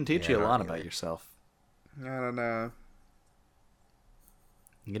 They can teach Yeah, you a lot not about either. yourself. I don't know.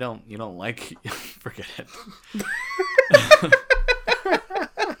 You don't like forget it.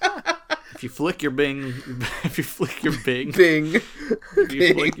 If you flick your Bing, Bing. if you flick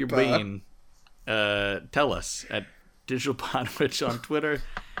your Bing. Bean, tell us at Digital Podwitch on Twitter.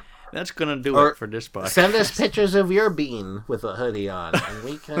 That's gonna do Or it for this podcast. Send us pictures of your bean with a hoodie on, and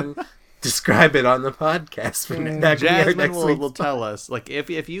we can describe it on the podcast. That could be our Jasmine next will week's tell us. Like if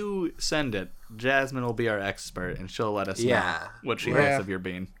you send it, Jasmine will be our expert, and she'll let us know Yeah. what she Yeah. thinks of your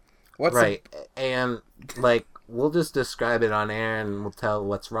bean. What's right, and like we'll just describe it on air, and we'll tell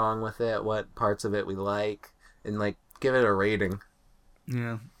what's wrong with it, what parts of it we like, and like give it a rating.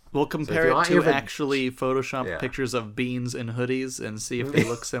 Yeah. We'll you compare it want to your actually Photoshop Yeah. pictures of beans and hoodies and see if they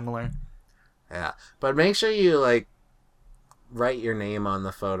look similar. Yeah, but make sure you like write your name on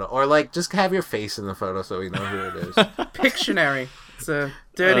the photo, or like just have your face in the photo so we know who it is. Pictionary? It's a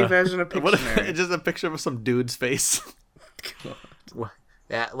dirty version of What if Pictionary. it's just a picture of some dude's face?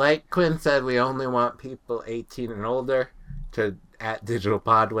 Yeah, like Quinn said, we only want people 18 and older to at Digital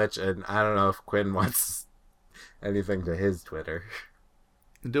Podwitch, and I don't know if Quinn wants anything to his Twitter.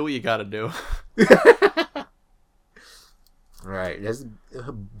 Do what you gotta do. Right, this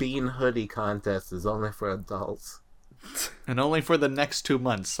bean hoodie contest is only for adults. And only for the next 2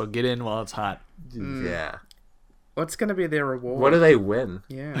 months, so get in while it's hot. Yeah. What's gonna be their reward? What do they win?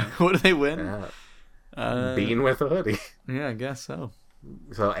 Yeah. What do they win? Yeah. Bean with a hoodie. Yeah, I guess so.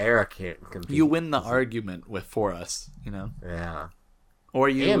 So Eric can't compete. You win the argument for us, you know? Yeah. Or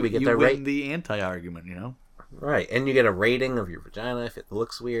you, And we get you the win the anti-argument, you know? Right, and you get a rating of your vagina if it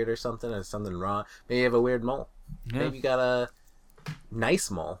looks weird or something, there's something wrong. Maybe you have a weird mole. Yeah. Maybe you got a nice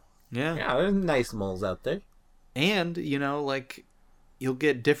mole. Yeah. Yeah, there's nice moles out there. And, you know, like, you'll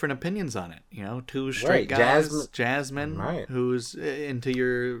get different opinions on it. You know, two straight Right, guys. Jasmine, Right. who's into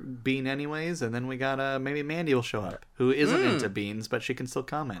your bean anyways. And then we got, maybe Mandy will show up, who isn't into beans, but she can still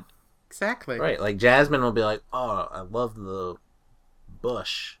comment. Exactly. Right, like Jasmine will be like, "Oh, I love the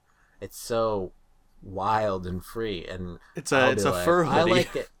bush. It's so wild and free." And It's I'll a be like, fur I hoodie.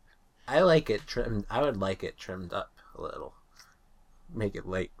 like it trimmed. I would like it trimmed up a little, make it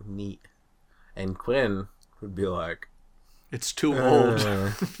like neat. And Quinn would be like, It's too old.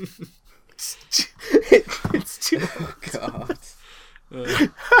 it's too. God.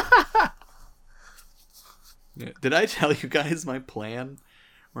 Yeah. Did I tell you guys my plan?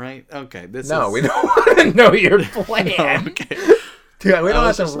 Right? Okay. No, we don't want to know your plan. Okay. Yeah, we I don't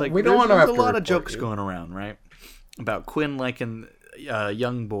was have just to. like, We don't want to there's have a to lot of report jokes you. going around, right? About Quinn liking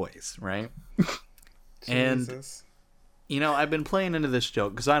young boys, right? And Jesus. you know, I've been playing into this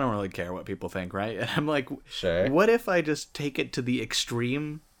joke because I don't really care what people think, right? And I'm like, Sure. what if I just take it to the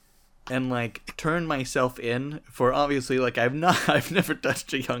extreme and like turn myself in for obviously like I've never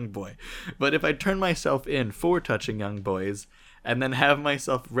touched a young boy, but if I turn myself in for touching young boys and then have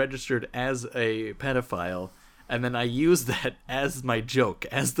myself registered as a pedophile, and then I use that as my joke,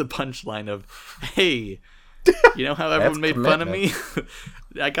 as the punchline of, hey, you know how everyone made fun of me?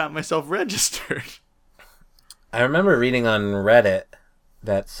 I got myself registered. I remember reading on Reddit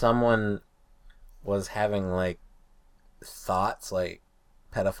that someone was having like thoughts, like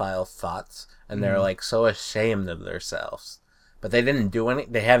pedophile thoughts, and they're like so ashamed of themselves, but they didn't do any.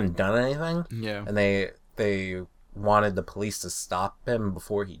 They haven't done anything, Yeah. and they wanted the police to stop him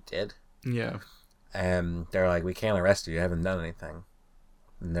before he did, Yeah. and they're like, "We can't arrest you. You haven't done anything."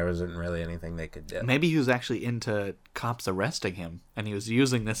 And there wasn't really anything they could do. Maybe he was actually into cops arresting him, and he was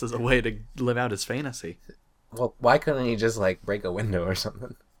using this as a way to live out his fantasy. Well, why couldn't he just like break a window or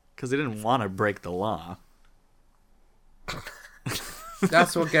something? Because he didn't want to break the law.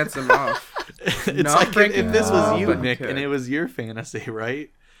 That's what gets him off. It's Not like if breaking this the was law, you, but he Nick, could. and it was your fantasy, right?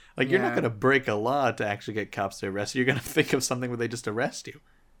 Like, you're not Yeah. going to break a law to actually get cops to arrest you. You're going to think of something where they just arrest you.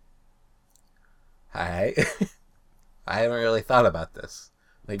 I haven't really thought about this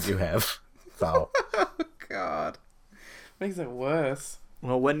like you have. So God. Makes it worse.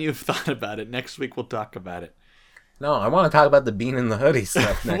 Well, when you've thought about it, next week we'll talk about it. No, I want to talk about the bean in the hoodie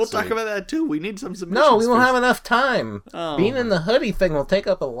stuff next We'll talk week. about that too. We need some submissions. No, we won't first. have enough time. Oh, Bean in the hoodie thing will take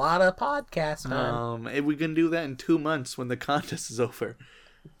up a lot of podcast time. We can do that in 2 months when the contest is over.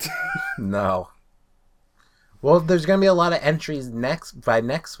 No. Well, there's going to be a lot of entries by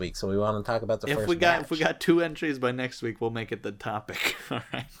next week, so we want to talk about the first batch. If we got 2 entries by next week, we'll make it the topic. All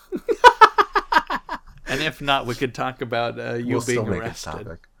right. And if not, we could talk about you We'll still being make it a arrested.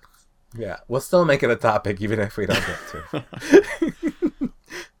 topic. Yeah, we'll still make it a topic even if we don't get to.